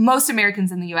 most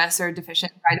Americans in the US are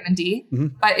deficient in vitamin D,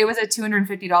 but it was a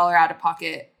 $250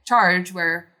 out-of-pocket charge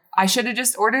where I should have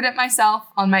just ordered it myself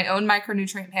on my own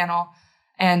micronutrient panel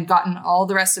and gotten all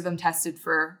the rest of them tested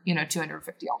for, $250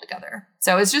 altogether.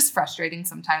 So it's just frustrating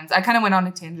sometimes. I kind of went on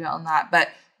a tangent on that, but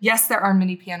yes, there are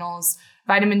many panels.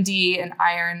 Vitamin D and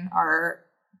iron are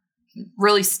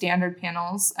really standard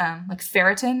panels. Like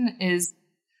ferritin is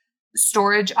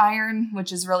storage iron,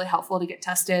 which is really helpful to get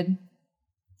tested.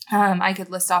 I could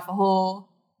list off a whole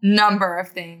number of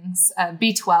things.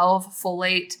 B12,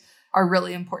 folate are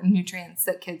really important nutrients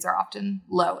that kids are often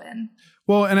low in.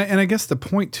 Well, and I guess the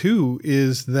point too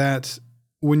is that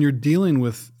when you're dealing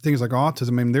with things like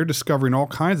autism, they're discovering all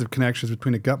kinds of connections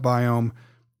between a gut biome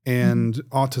and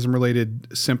autism-related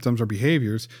symptoms or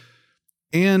behaviors.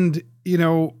 And,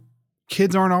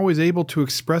 kids aren't always able to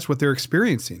express what they're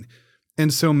experiencing.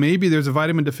 And so maybe there's a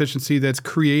vitamin deficiency that's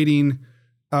creating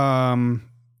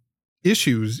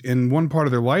issues in one part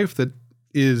of their life that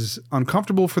is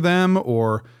uncomfortable for them,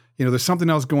 or, there's something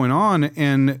else going on,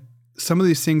 and some of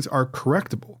these things are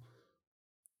correctable.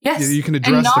 Yes. You can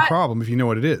address the problem if you know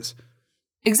what it is.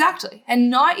 Exactly. And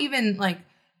not even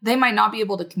they might not be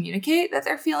able to communicate that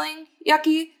they're feeling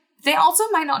yucky. They also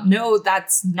might not know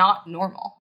that's not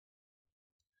normal.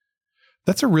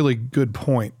 That's a really good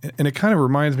point. And it kind of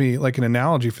reminds me, like an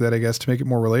analogy for that, I guess, to make it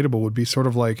more relatable, would be sort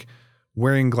of like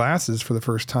wearing glasses for the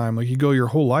first time. Like you go your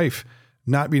whole life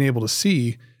not being able to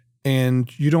see, and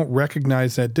you don't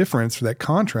recognize that difference or that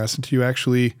contrast until you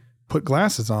actually put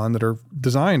glasses on that are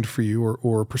designed for you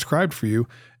or prescribed for you.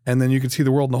 And then you can see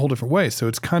the world in a whole different way. So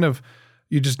it's kind of,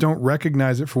 you just don't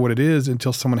recognize it for what it is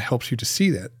until someone helps you to see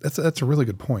that. That's a really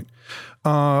good point.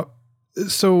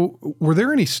 So were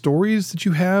there any stories that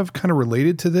you have kind of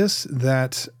related to this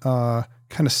that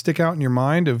kind of stick out in your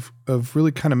mind of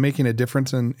really kind of making a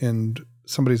difference in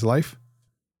somebody's life?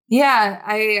 Yeah,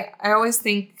 I always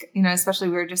think, especially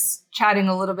we were just chatting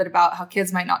a little bit about how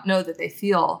kids might not know that they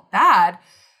feel bad.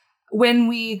 When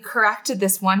we corrected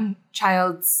this one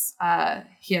child's,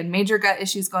 he had major gut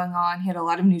issues going on. He had a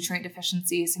lot of nutrient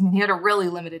deficiencies. He had a really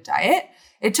limited diet.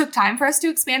 It took time for us to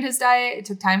expand his diet. It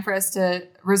took time for us to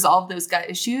resolve those gut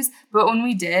issues. But when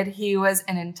we did, he was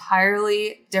an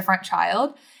entirely different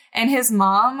child. And his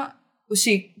mom,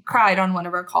 she cried on one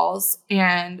of our calls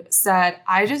and said,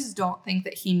 I just don't think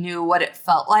that he knew what it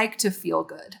felt like to feel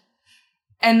good.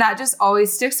 And that just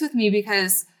always sticks with me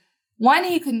because one,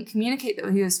 he couldn't communicate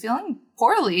that he was feeling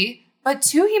poorly, but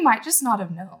two, he might just not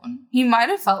have known. He might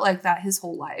have felt like that his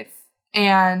whole life.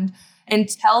 And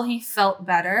until he felt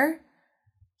better,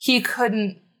 he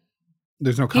couldn't.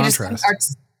 There's no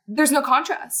contrast. There's no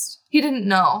contrast. He didn't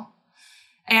know.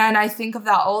 And I think of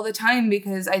that all the time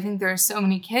because I think there are so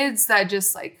many kids that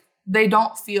just they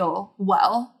don't feel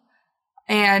well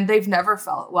and they've never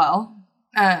felt well.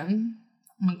 I'm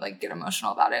gonna get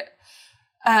emotional about it.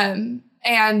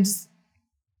 And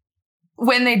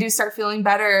when they do start feeling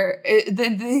better,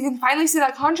 they can finally see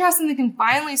that contrast and they can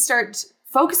finally start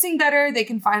focusing better. They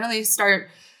can finally start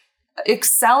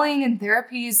excelling in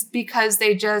therapies because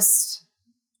they just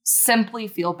simply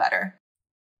feel better.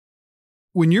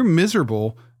 when you're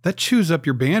miserable, that chews up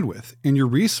your bandwidth and your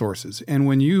resources. And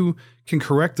when you can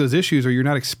correct those issues, or you're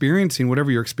not experiencing whatever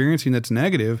you're experiencing that's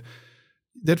negative,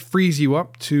 that frees you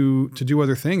up to do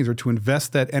other things, or to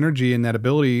invest that energy and that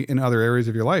ability in other areas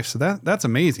of your life. So that's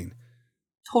amazing.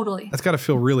 Totally. That's got to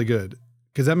feel really good,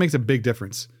 because that makes a big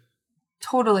difference.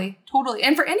 Totally.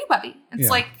 And for anybody, it's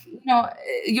like,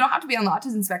 you don't have to be on the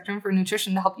autism spectrum for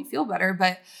nutrition to help you feel better.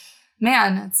 But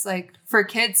man, it's like for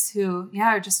kids who,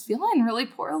 are just feeling really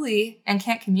poorly and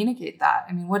can't communicate that.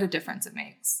 I mean, what a difference it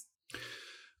makes.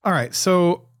 All right.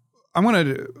 So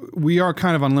we are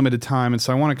kind of on limited time. And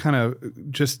so I want to kind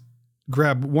of just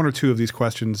grab one or two of these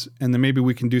questions, and then maybe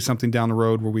we can do something down the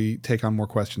road where we take on more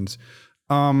questions.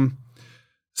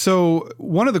 So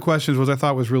one of the questions I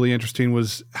thought was really interesting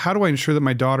was, how do I ensure that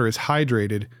my daughter is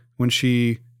hydrated when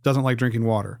she doesn't like drinking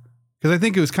water? Because I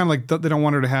think it was kind of like they don't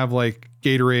want her to have like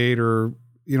Gatorade, or,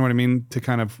 you know what I mean, to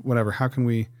kind of whatever. How can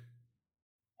we?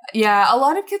 Yeah, a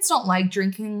lot of kids don't like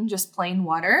drinking just plain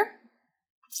water.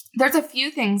 There's a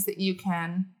few things that you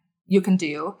can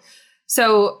do.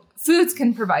 So foods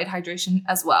can provide hydration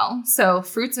as well. So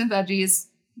fruits and veggies,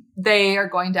 they are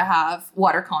going to have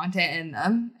water content in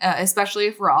them, especially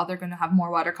if raw, they're going to have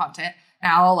more water content.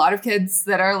 Now, a lot of kids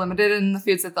that are limited in the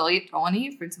foods that they'll eat don't want to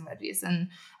eat fruits and veggies.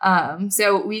 And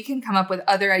so we can come up with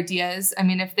other ideas. I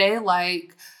mean, if they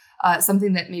like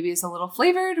something that maybe is a little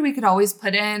flavored, we could always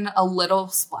put in a little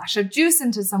splash of juice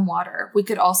into some water. We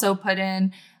could also put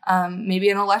in maybe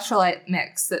an electrolyte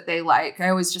mix that they like. I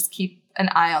always just keep an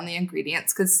eye on the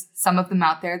ingredients, because some of them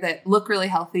out there that look really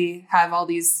healthy have all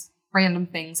these random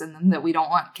things in them that we don't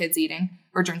want kids eating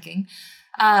or drinking.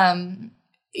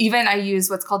 Even I use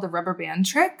what's called the rubber band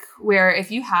trick, where if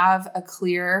you have a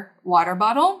clear water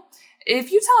bottle,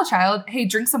 if you tell a child, hey,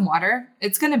 drink some water,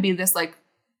 it's going to be this like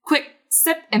quick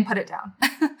sip and put it down.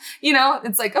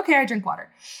 It's like, okay, I drink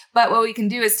water. But what we can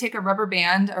do is take a rubber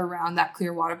band around that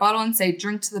clear water bottle and say,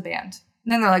 drink to the band.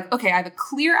 And then they're like, okay, I have a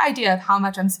clear idea of how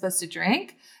much I'm supposed to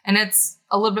drink. And it's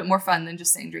a little bit more fun than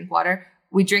just saying drink water.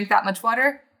 We drink that much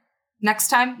water. Next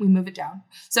time we move it down.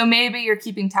 So maybe you're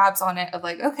keeping tabs on it of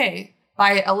like, okay,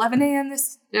 by 11 a.m.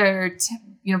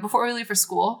 before we leave for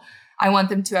school, I want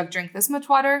them to have drank this much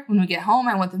water. When we get home,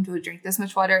 I want them to drink this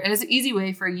much water. And it's an easy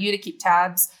way for you to keep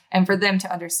tabs and for them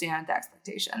to understand the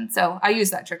expectation. So I use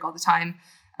that trick all the time.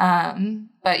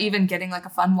 But even getting like a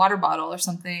fun water bottle or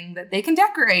something that they can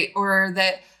decorate, or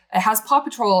that it has Paw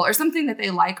Patrol or something that they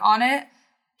like on it,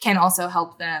 can also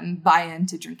help them buy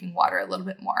into drinking water a little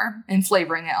bit more, and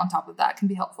flavoring it on top of that can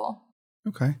be helpful.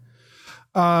 Okay.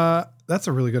 That's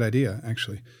a really good idea,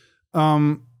 actually.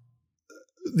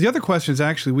 The other questions,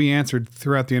 actually, we answered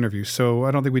throughout the interview, so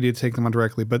I don't think we need to take them on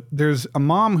directly. But there's a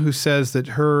mom who says that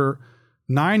her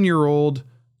 9-year-old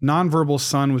nonverbal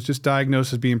son was just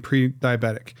diagnosed as being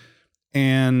pre-diabetic,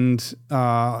 and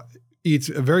eats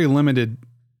a very limited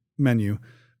menu.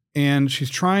 And she's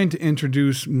trying to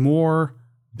introduce more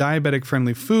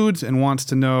diabetic-friendly foods, and wants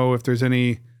to know if there's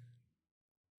any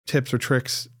tips or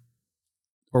tricks,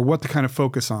 or what to kind of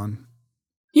focus on.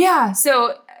 Yeah.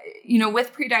 So,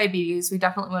 with prediabetes, we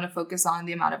definitely want to focus on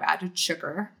the amount of added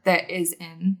sugar that is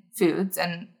in foods.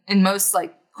 And in most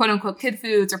like quote unquote kid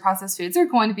foods or processed foods, there are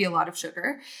going to be a lot of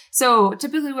sugar. So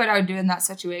typically what I would do in that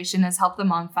situation is help the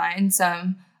mom find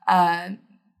some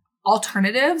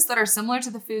alternatives that are similar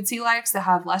to the foods he likes, that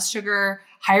have less sugar,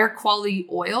 higher quality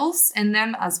oils in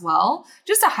them as well.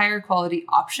 Just a higher quality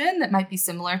option that might be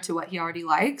similar to what he already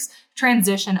likes.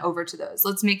 Transition over to those.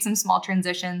 Let's make some small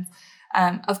transitions.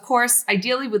 Of course,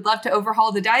 ideally, we'd love to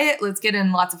overhaul the diet. Let's get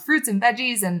in lots of fruits and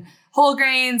veggies and whole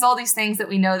grains, all these things that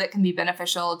we know that can be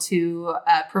beneficial to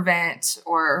prevent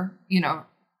or,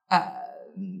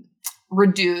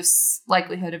 reduce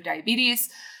likelihood of diabetes.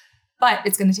 But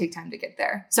it's going to take time to get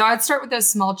there. So I'd start with those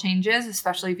small changes,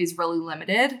 especially if he's really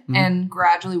limited, and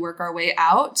gradually work our way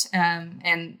out.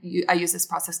 I use this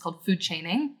process called food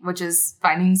chaining, which is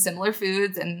finding similar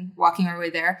foods and walking our way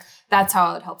there. That's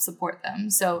how it helps support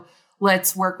them. So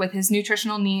let's work with his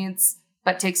nutritional needs,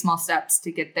 but take small steps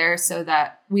to get there so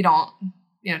that we don't,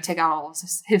 take out all of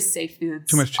his safe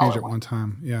foods. Too much change at one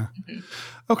time. Yeah. Mm-hmm.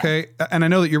 Okay. Yeah. And I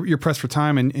know that you're pressed for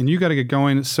time and you got to get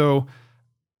going. So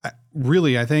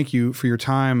really, I thank you for your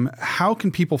time. How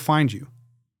can people find you?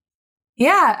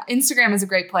 Yeah, Instagram is a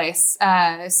great place.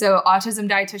 So Autism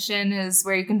Dietitian is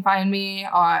where you can find me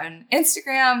on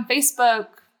Instagram, Facebook,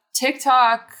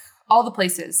 TikTok, all the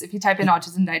places. If you type in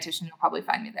Autism Dietitian, you'll probably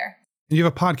find me there. And you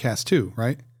have a podcast too,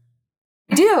 right?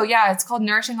 I do. Yeah. It's called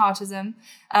Nourishing Autism.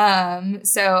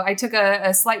 So I took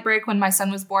a slight break when my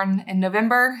son was born in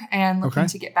November and looking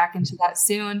to get back into that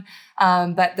soon.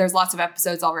 But there's lots of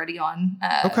episodes already on,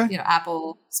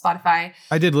 Apple, Spotify.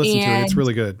 I did listen to it. It's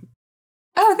really good.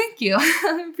 Oh, thank you.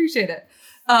 I appreciate it.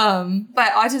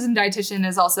 But autismdietitian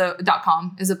is also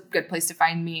 .com is a good place to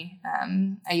find me.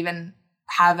 I even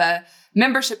have a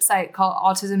membership site called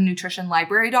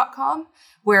autismnutritionlibrary.com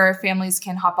where families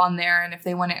can hop on there. And if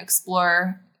they want to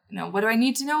explore, what do I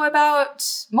need to know about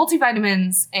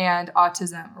multivitamins and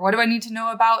autism? Or what do I need to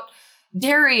know about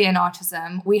dairy and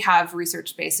autism? We have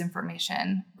research-based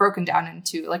information broken down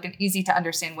into like an easy to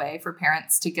understand way for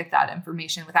parents to get that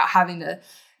information without having to,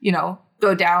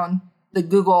 go down the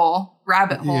Google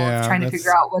rabbit hole of trying to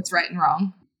figure out what's right and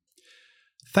wrong.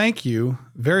 Thank you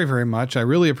very, very much. I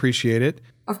really appreciate it.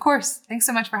 Of course. Thanks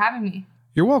so much for having me.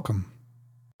 You're welcome.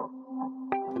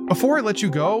 Before I let you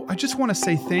go, I just want to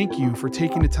say thank you for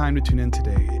taking the time to tune in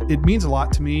today. It means a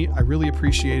lot to me. I really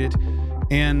appreciate it.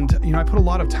 And, I put a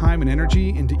lot of time and energy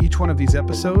into each one of these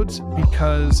episodes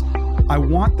because I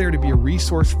want there to be a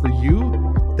resource for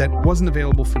you that wasn't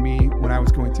available for me when I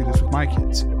was going through this with my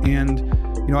kids. And,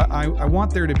 I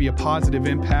want there to be a positive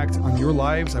impact on your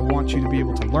lives. I want you to be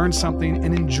able to learn something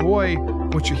and enjoy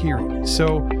what you're hearing.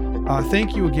 So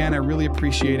thank you again. I really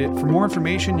appreciate it. For more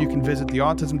information, you can visit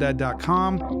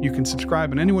theautismdad.com. You can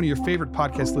subscribe on any one of your favorite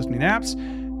podcast listening apps.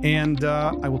 And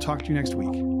I will talk to you next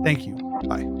week. Thank you.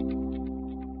 Bye.